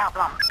no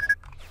problem.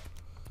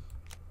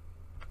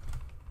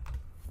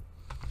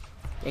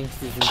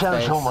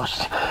 Sounds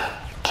almost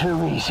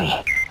too easy.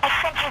 I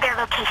sent you their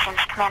locations,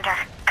 Commander.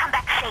 Come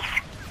back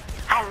safe.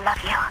 I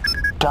love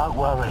you. Don't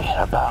worry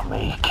about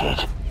me,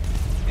 kid.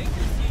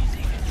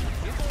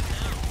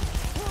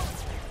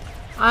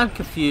 I'm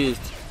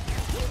confused.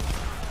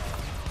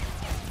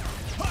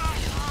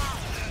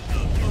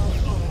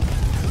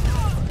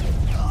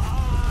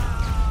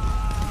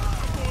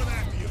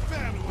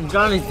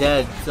 Johnny's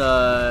dead,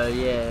 so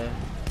yeah.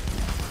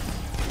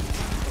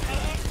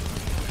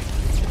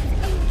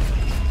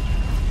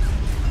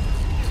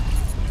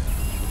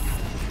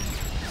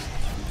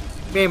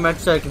 Very much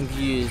so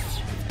confused.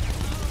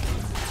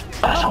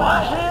 That's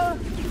what?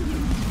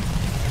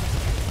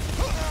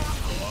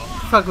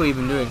 What the fuck are we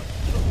even doing?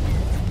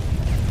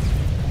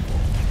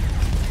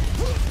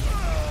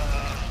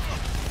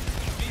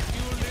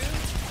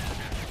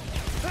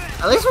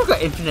 At least we've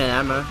got infinite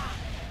ammo.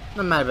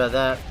 Not mad about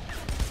that.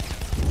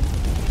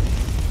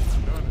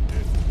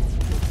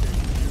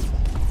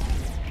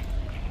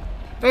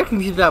 Very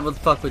confused about what the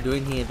fuck we're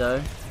doing here,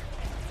 though.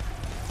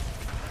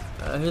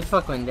 Who the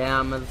fuck went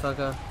down,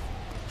 motherfucker?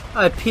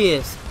 Oh,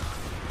 Pierce.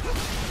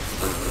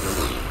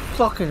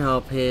 Fucking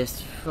hell,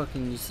 Pierce. You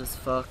fucking useless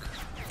fuck.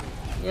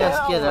 Yes,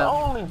 get up.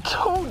 Only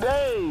 2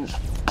 days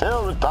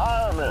till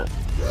retirement.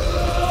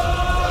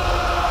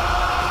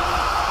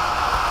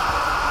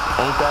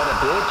 Ain't that a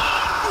bitch?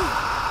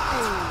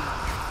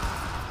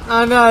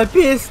 Oh no,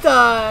 Pierce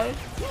died.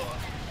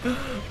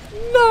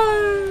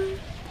 No.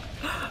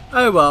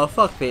 Oh well,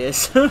 fuck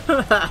Pierce.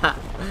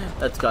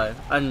 Let's go.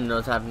 I don't know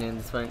what's happening in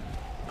this fight.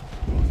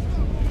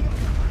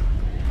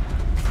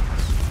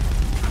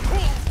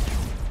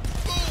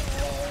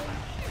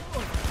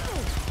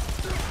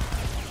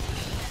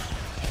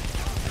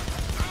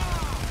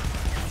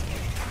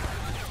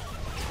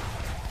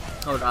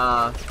 Hold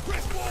on.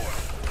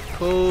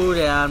 Pull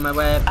down my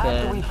weapon.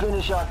 After we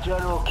finish our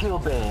General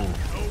Killbane,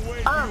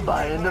 I'm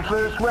buying the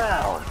first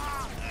round.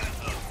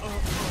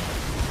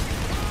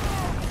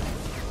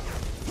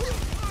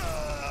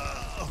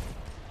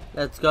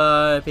 Let's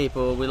go,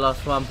 people. We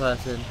lost one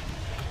person.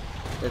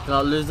 Let's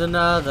not lose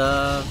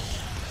another.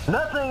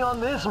 Nothing on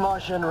this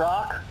Martian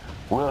rock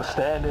will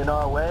stand in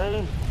our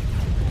way.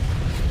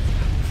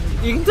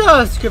 You can tell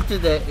I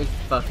scripted it.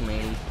 Fuck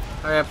me.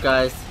 Hurry up,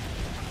 guys.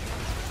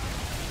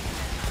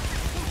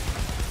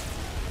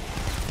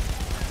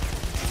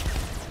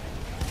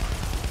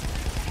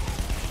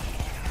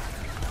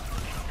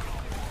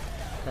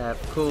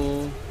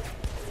 Cool.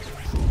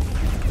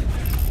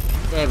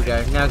 There we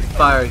go. Now I can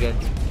fire again.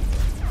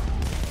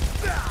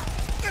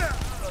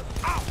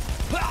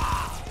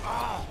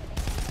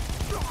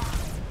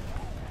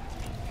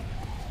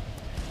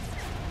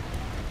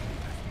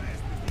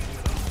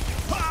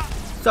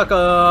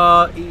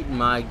 Sucker! Eat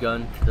my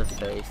gun to the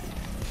face.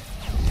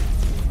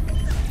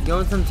 You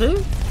want some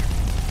too?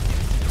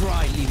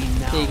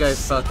 There you go,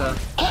 fucker.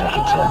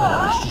 Second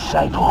terminal is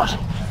disabled.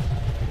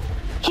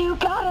 You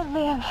gotta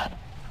live.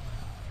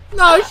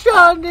 No,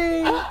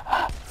 Shawnee!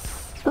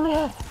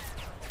 Live.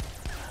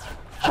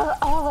 For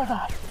all of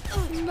us.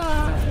 No.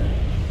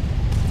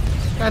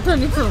 I don't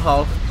need some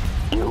Hulk.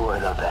 You were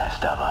the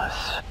best of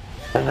us.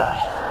 And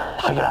I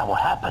figured out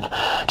what happened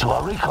to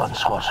our recon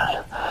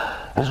squadron.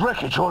 There's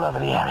wreckage all over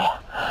the area.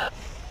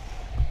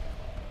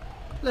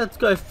 Let's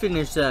go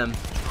finish them.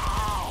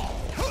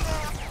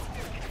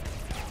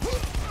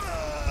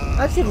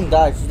 I shouldn't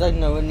die. She's like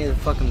nowhere near the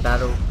fucking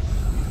battle.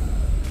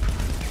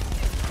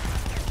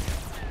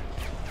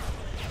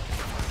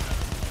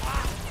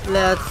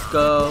 Let's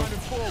go.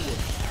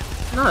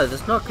 No,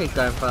 there's not kick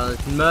down file,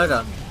 it's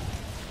murder.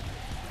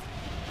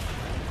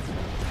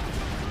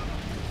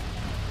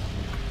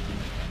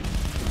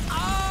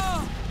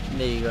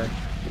 There you go.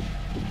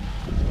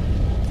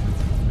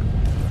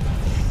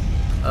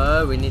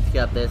 Oh, we need to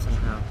get up there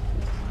somehow.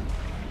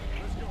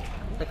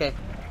 Okay.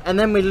 And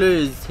then we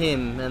lose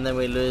him, and then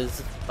we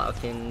lose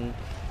fucking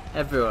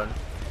everyone.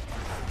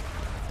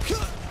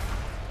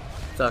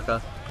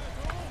 Sucker.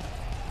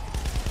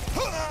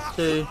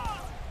 2.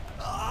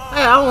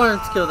 Hey, I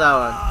wanted to kill that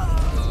one.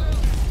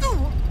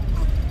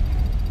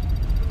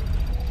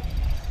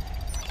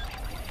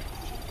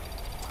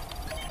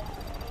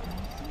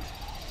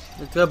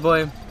 Let's go,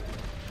 boy.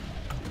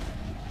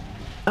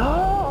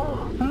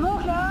 Oh,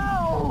 look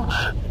out!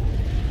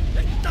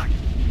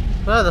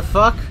 What the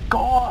fuck? Go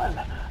on!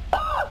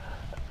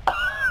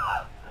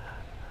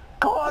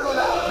 Go on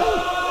without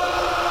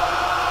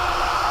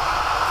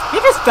me!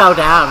 He just fell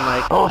down,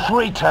 like... All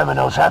 3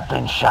 terminals have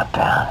been shut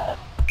down.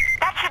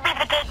 That should be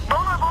the gate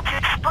vulnerable to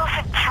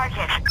explosive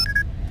charges.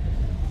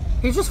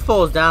 He just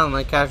falls down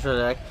like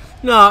casually, like,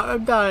 no,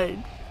 I'm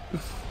dying.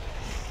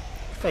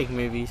 Fake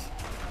movies.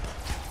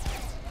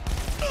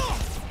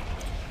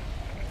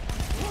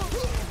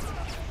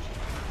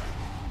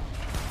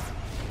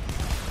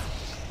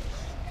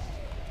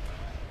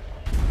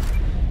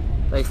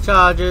 Place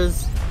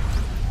charges.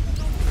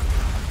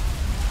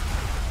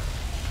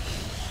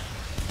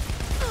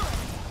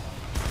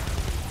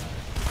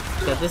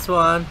 Get this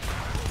one.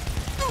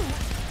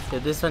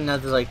 Get this one. Now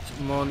there's like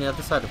more on the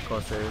other side, of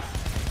course there is.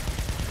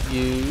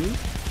 You.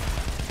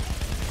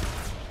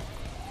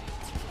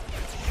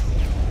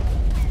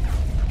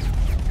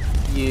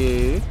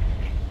 You.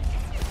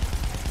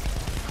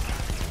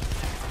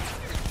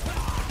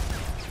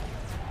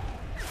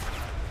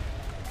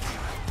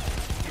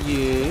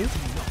 You.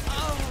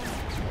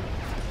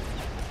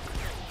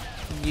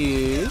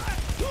 You.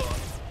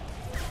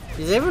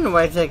 Is there even a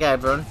way to take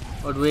everyone?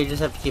 Or do we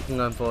just have to keep them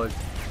going forward?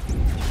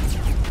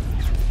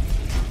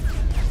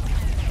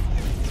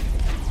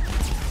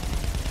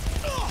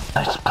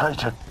 Let's pray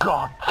to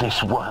God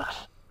this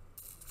works.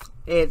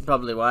 It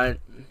probably won't.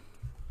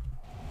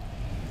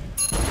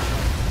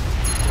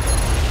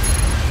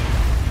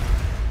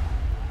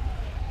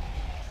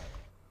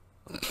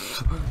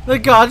 The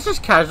guard's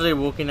just casually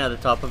walking at the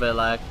top of it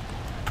like,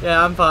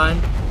 yeah, I'm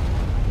fine.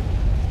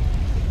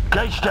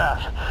 Gauged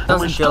out.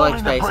 Doesn't feel like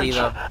space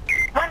either.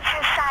 Once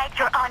inside,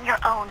 you're on your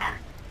own.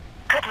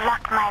 Good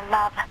luck, my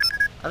love.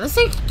 Are they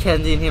saying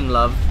Kenzie and him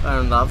love?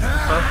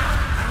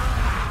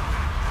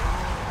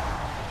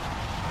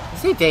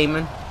 Is he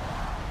Damon?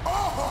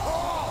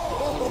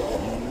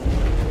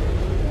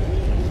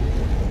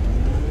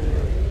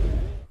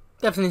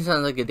 Definitely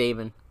sounds like a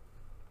Damon.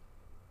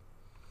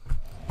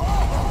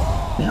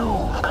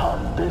 You've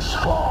come come this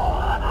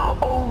far,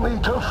 only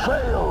to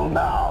fail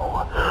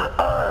now.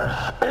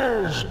 Earth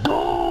is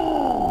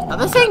doomed. Are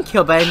they saying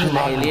Killbane is an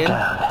alien?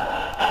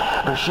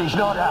 But she's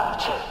not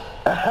out.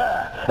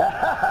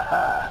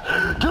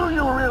 Do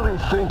you really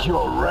think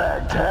your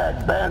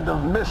ragtag band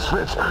of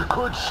misfits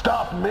could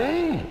stop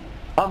me?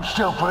 I'm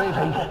still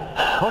breathing.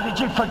 Or did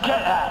you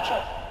forget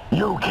that?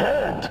 You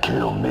can't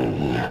kill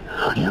me.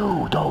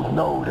 You don't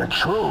know the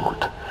truth.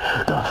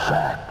 The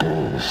fact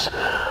is,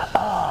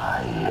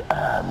 I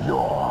am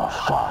your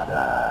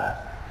father.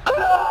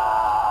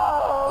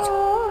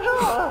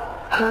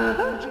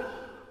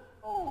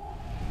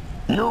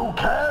 You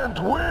can't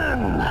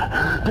win!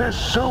 This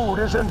suit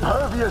is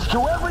impervious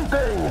to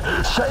everything,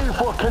 save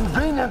for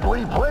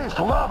conveniently placed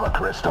lava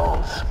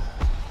crystals.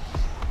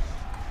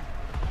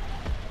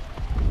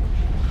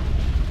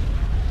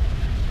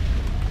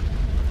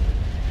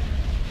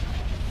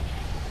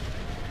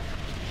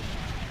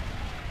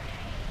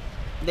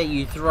 That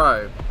you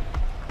throw.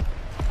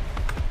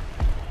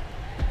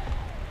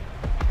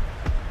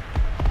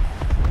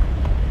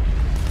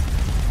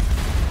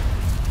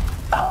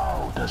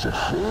 How does it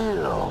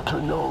feel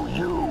to know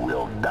you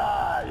will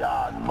die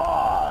on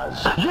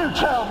Mars? You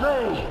tell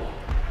me!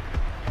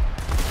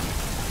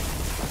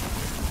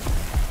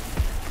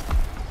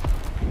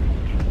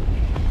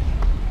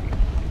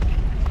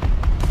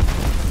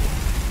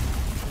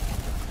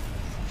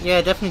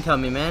 Yeah, definitely tell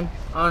me, man.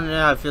 I don't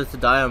know how it feels to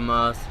die on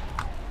Mars.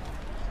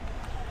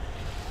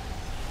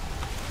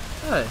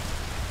 Oh.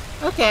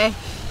 Okay.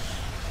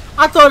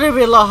 I thought it'd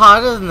be a lot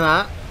harder than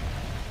that.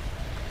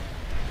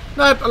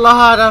 Nope, a lot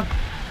harder.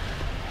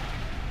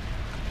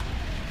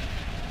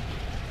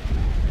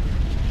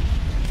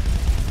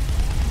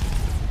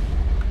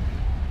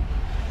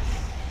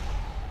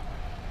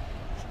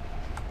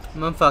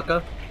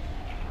 Motherfucker.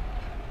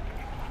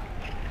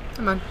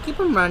 Come on, keep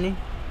him running.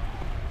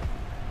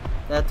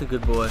 That's a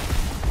good boy.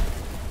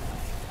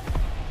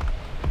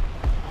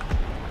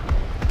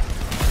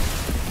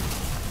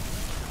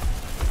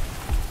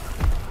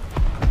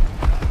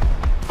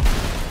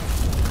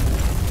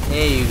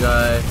 There you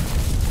go.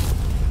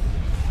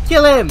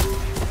 Kill him!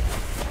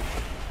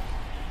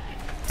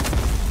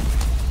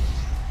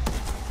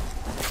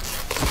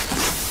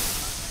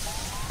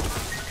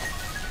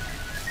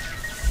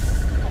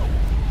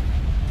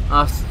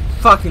 I was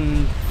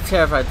fucking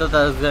terrified. I thought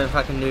that was gonna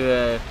fucking do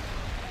a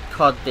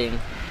COD thing.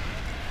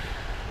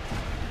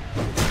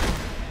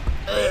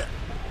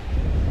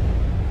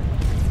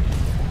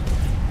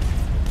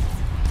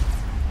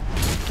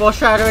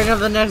 Foreshadowing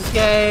of the next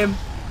game.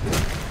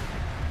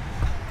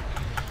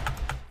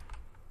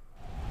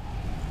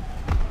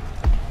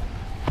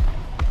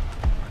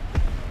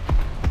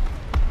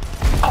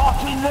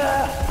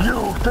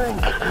 You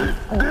think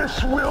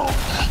this will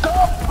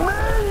stop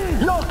me?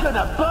 You're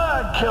gonna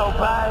burn,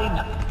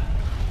 Killbane!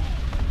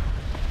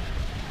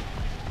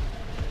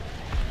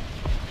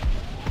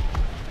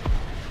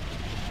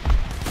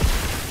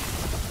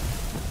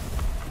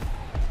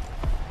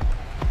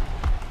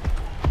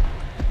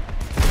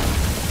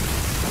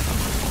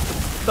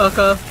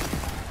 Fucker.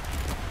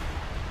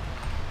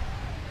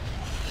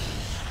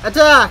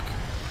 Attack!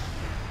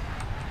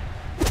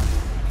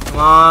 Come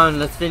on,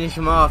 let's finish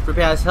him off.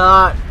 Prepare his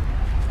heart.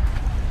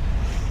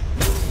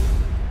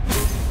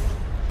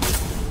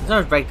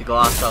 Let's break the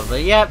glass off,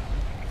 but yep.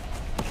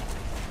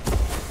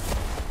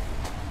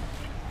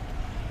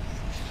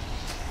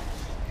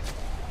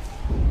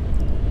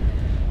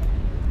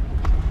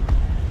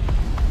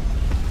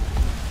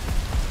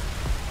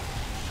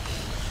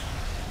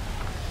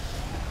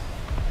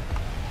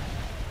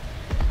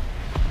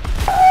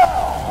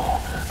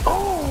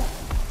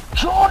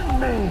 Join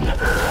me,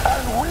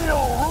 and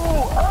we'll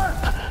rule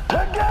Earth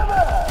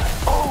together!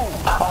 Oh,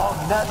 I'll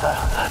never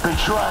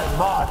betray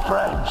my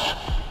friends.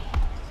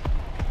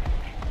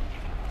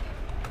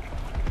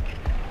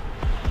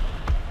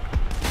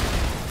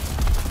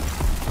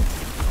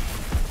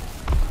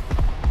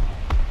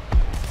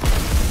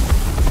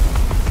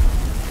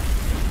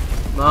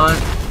 Come on.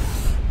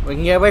 We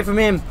can get away from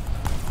him.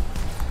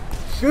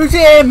 Shoot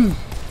him!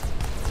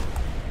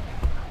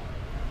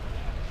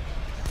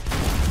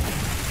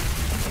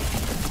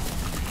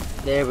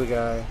 There we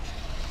go.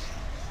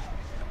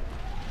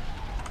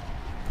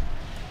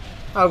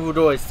 I would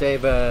always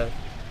save a...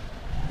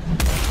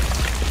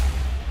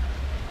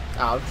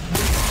 Ouch.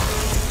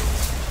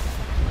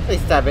 They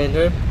stab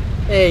into him.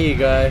 There you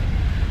go.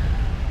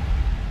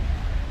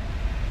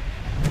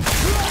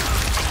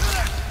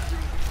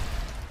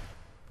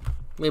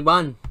 We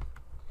won.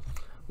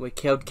 We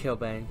killed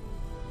Killbane.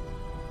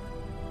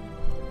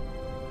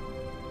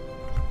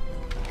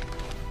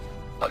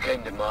 I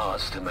came to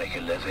Mars to make a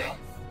living.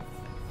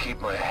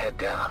 Keep my head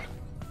down.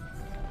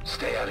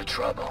 Stay out of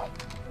trouble.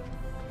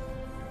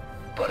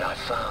 But I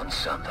found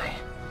something.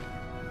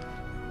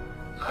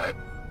 I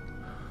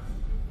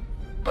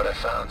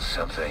found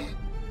something.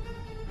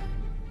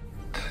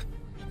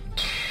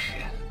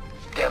 Shit.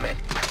 Damn it.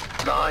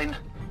 9.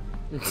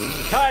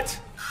 Cut!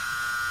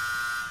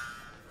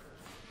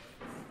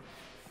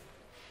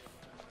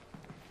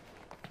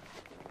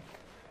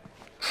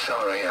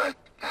 Sorry, I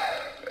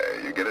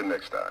You get it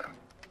next time.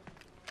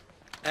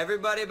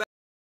 Everybody back.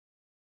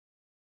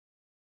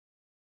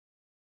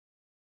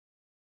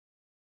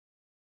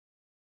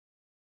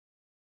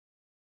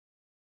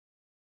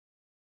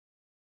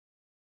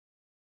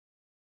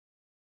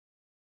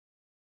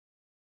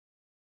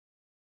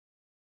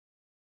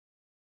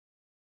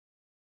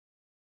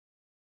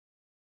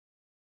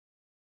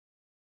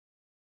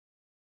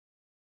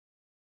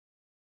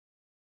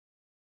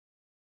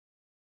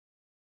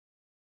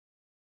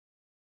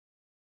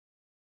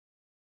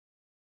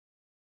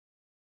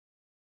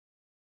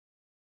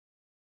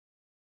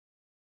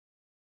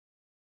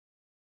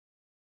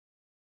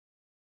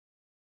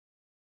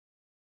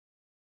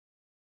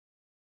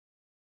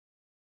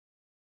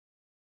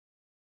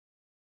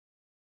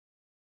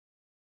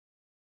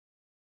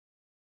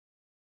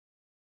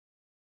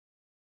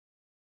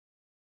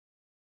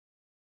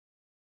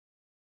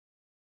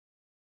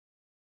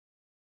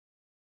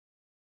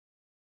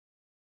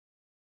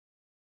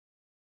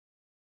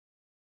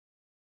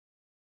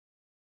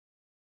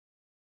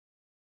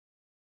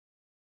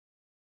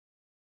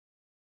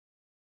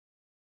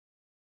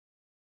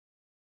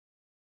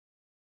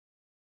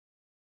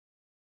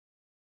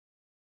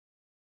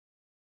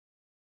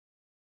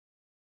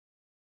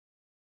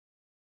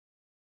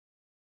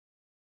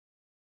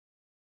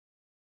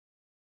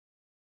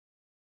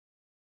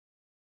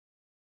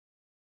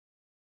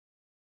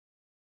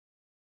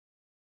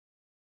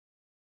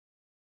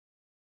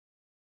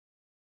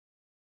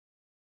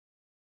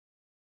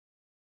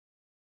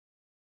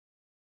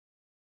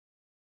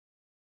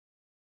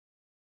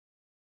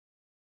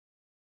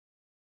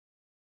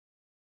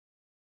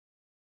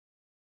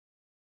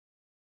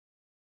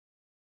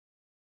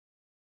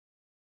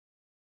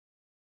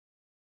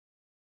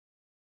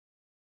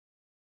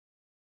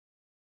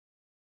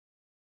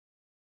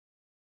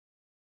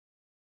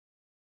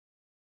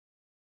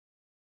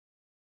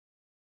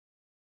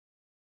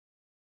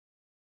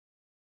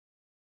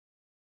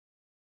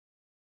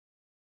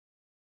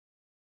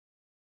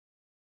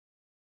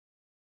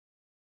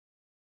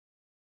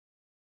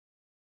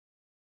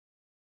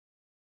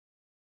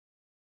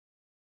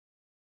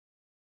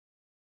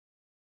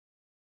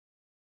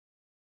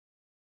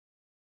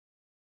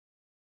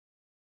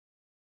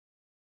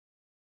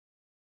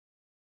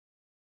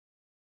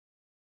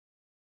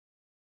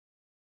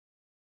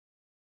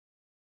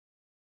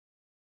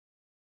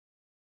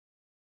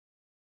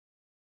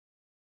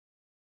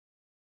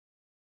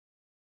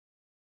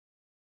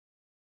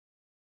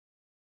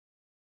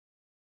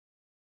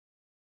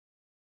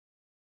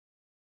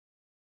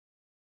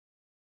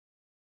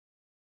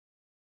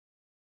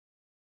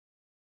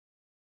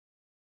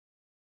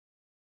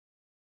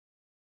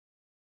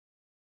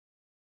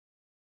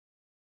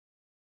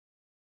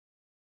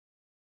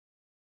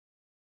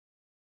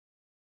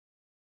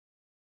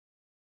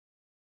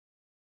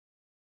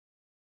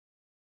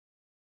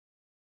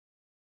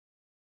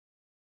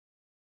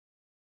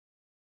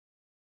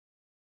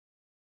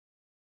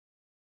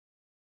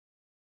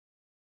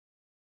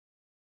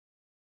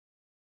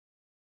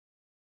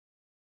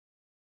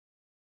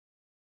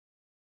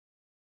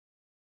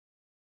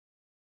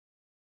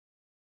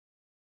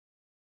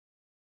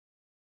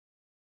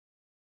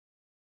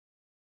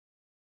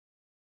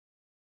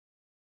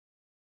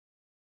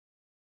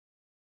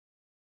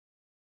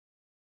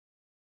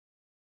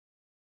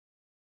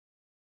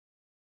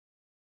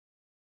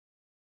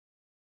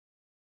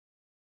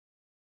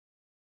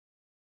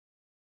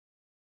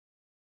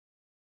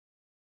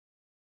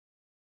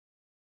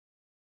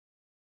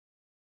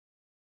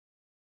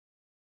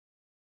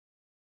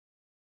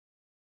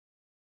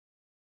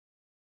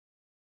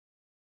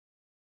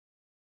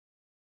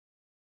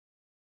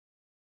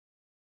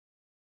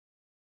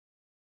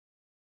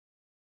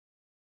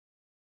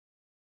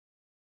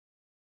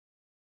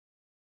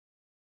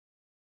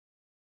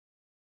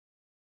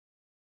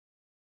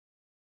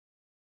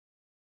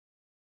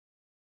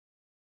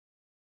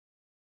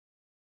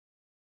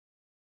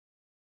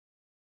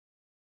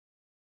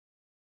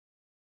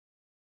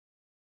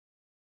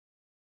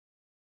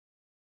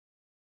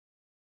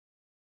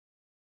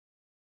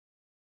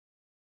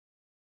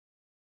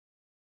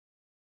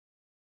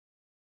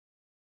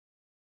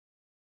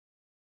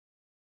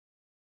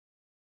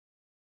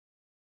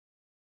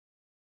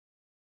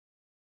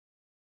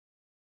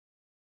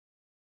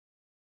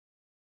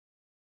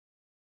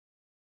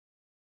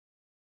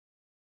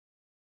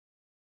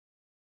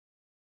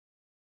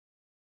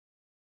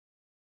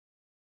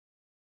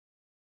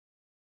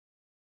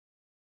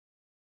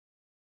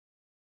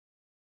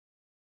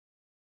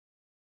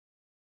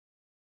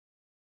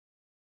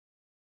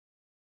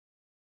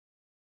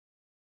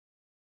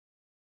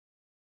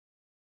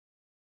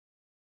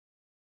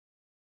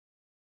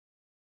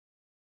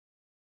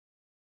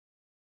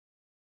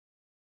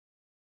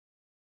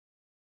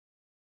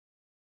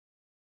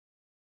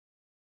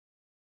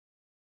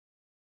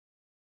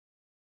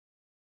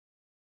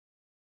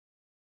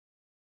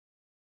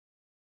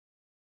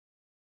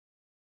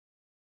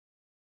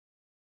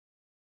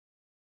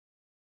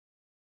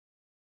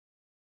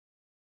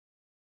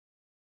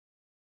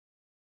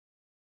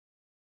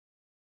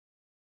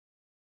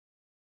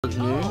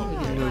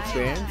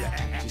 experience.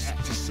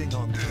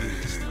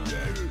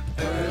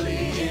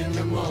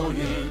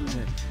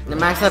 The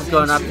max I've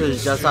gone up to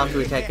is just after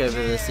we take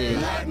over the city.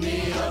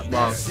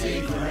 Well,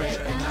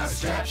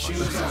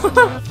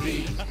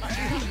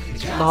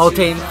 the whole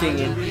team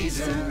singing.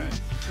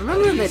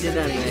 Remember when they did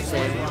that in the next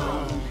game?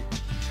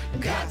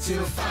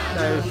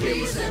 No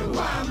shit.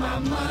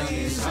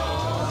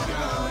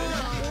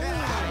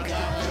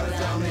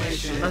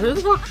 Who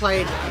the fuck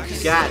played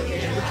Gat?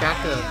 Which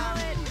actor?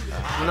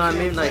 No, I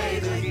mean like,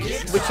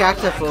 which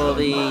actor for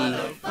the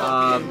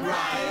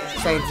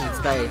Saints in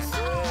Space?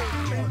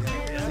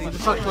 Who the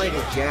fuck played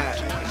as Gat?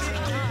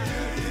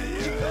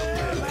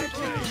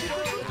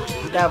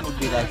 That would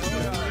be like,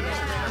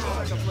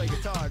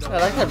 I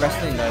like that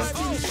wrestling though.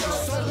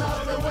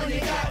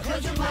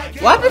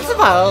 What happened to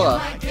Viola?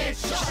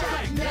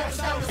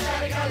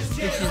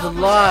 If she's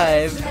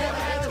alive,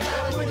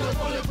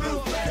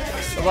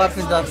 what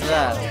happens after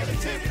that?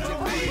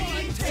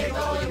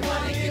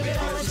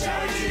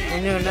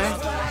 Anyone know?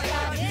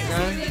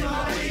 No?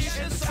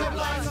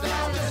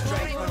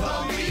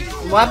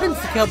 What happens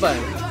to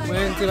Killbane? We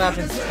don't see what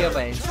happens to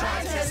Killbane.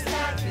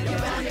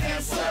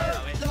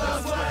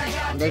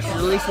 They should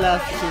at least allow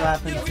us to see what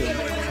happens to him.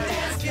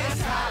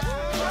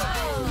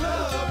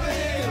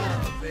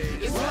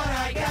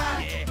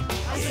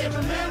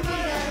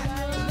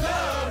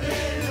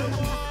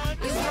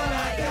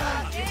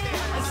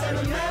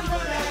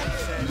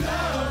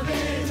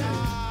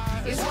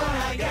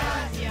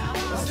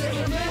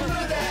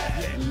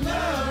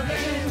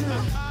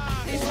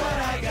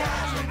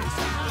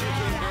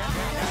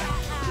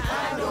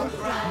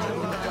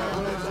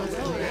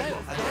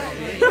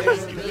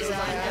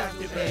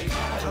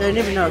 They don't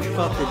even know what the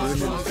fuck they're doing in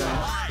this game.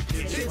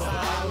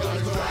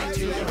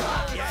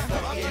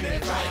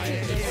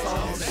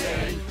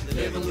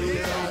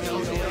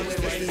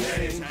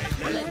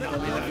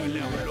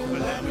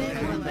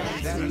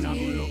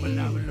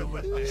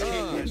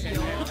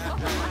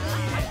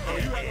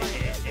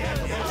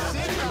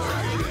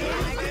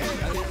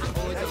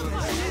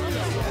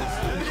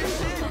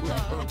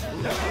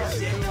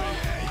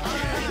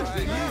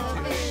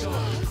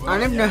 I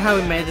don't even know how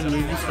we made the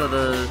movies for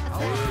the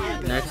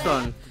next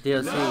one,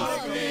 DLCs.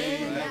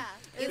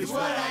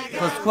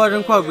 Because quote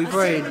unquote we've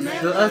already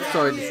the Earth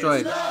story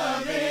destroyed.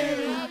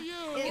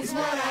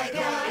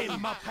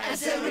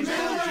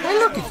 Hey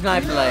look, it's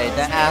Nightblade,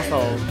 that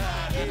asshole.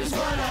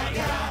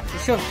 You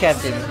should have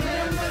kept him.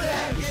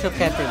 You should have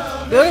kept him.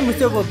 The building was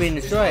still being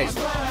destroyed.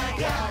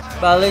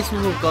 But at least we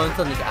would have gotten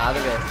something out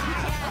of it.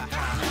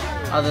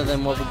 Other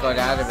than what we got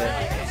out of it.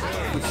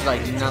 Which is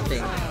like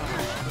nothing.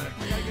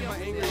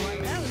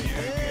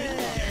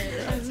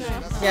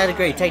 Yeah, I'd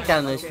agree. Take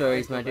down those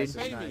stories, my dude.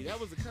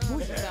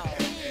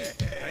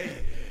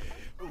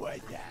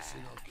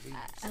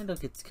 And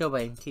look, it's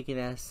Killbane kicking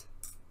ass.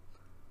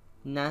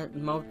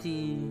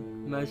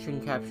 Multi-motion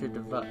capture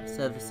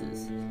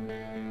services.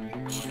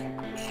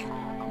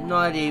 No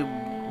idea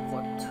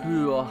what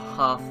 2 or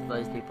half of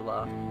those people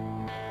are.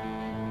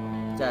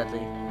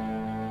 Sadly.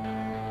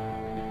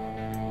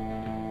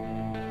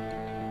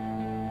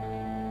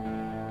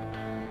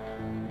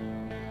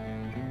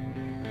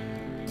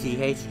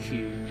 THQ.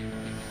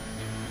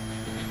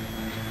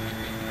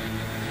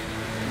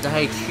 The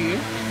HQ.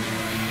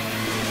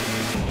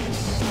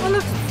 Oh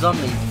look, it's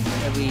zombies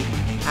that we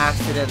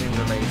accidentally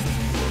released.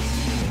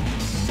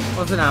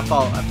 Wasn't our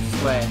fault, I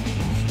swear.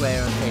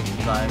 Swear on page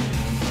 5.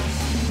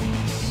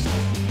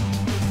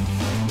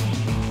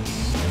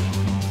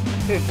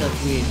 Oops, that's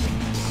weird.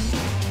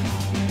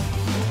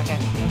 Okay.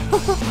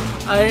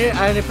 I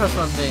only pressed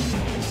one thing.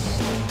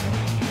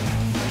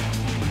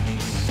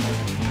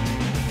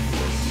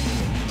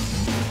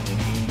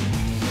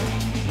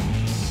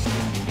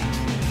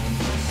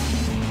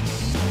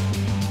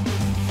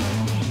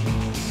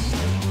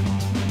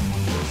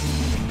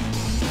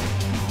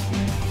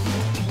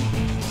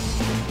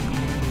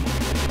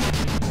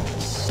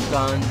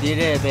 Done did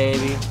it,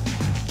 baby.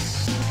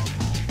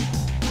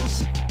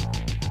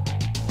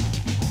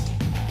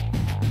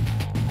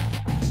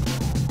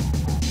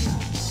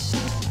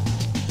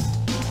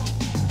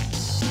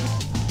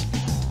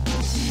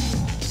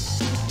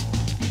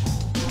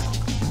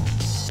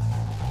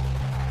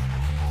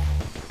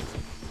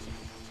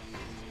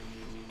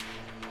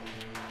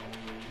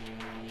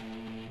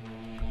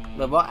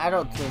 But what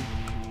adults in?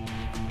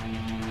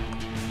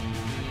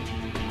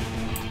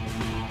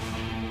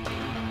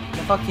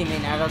 The fuck do you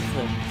mean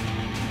adulthood?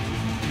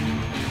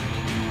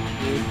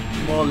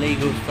 More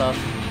legal stuff.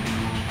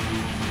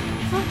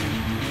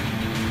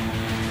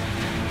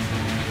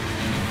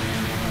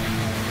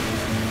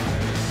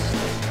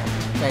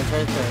 Thanks,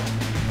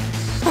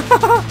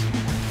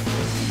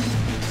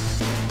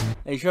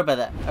 Are you sure about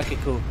that? Okay,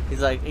 cool.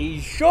 He's like, are you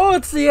sure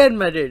it's the end,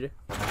 my dude?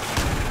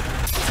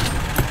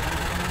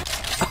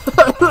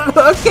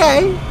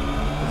 Okay.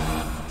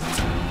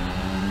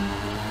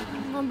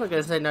 I'm not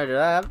gonna say no to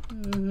that.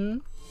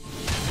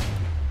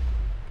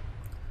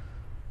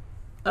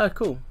 Oh,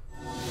 cool.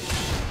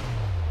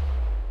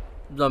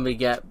 Zombie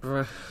Gap.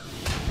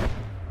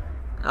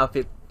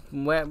 Outfit.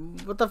 Where?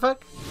 What the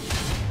fuck?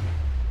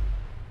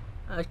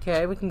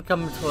 Okay, we can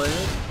become a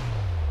toilet.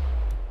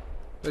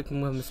 We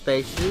can become a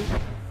spacesuit.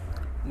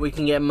 We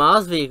can get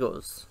Mars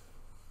vehicles.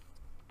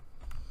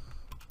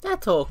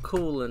 That's all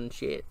cool and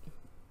shit.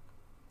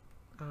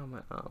 Oh, my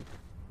arm.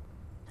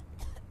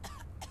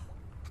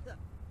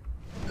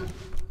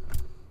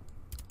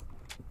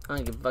 I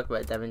don't give a fuck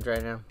about damage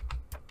right now.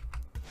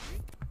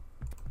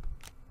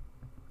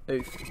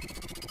 Oof.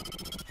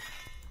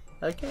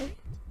 Okay.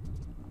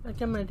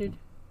 Okay, my dude.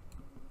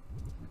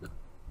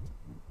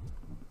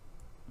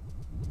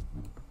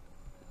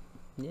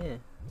 Yeah.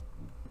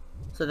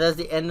 So that's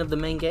the end of the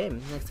main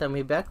game. Next time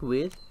we're back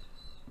with...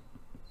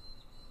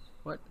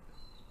 What?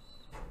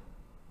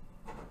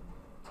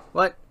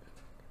 What?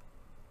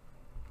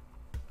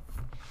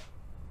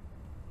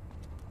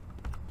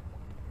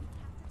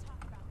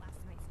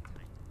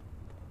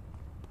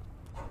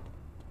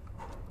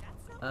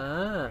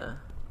 Ah.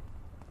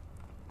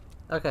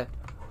 Okay.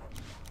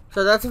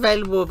 So that's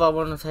available if I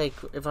want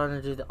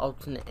to do the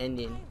alternate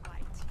ending,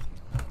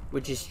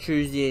 which is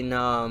choosing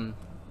to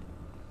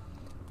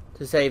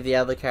save the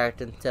other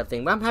character and stuff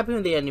thing. But I'm happy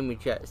with the ending we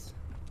chose.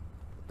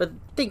 But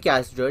thank you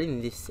guys for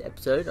joining this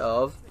episode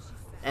of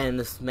and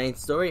this main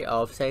story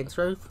of Saints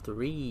Row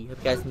 3. Hope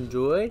you guys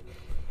enjoyed.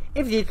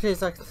 If you did,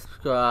 please like and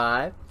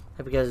subscribe.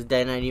 Hope you guys have a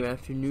day, night, evening,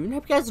 afternoon.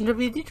 Hope you guys enjoyed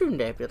what you did during the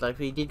day. Hope you liked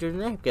what you did during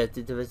the day. Hope you guys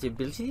did the rest of the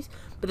abilities.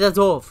 But that's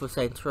all for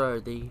Saints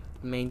Row, the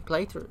main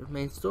playthrough,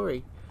 main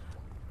story.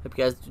 Hope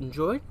you guys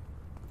enjoyed.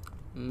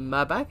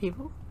 Bye bye,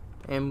 people.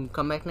 And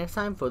come back next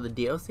time for the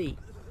DLC.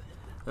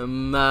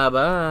 Bye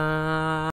bye.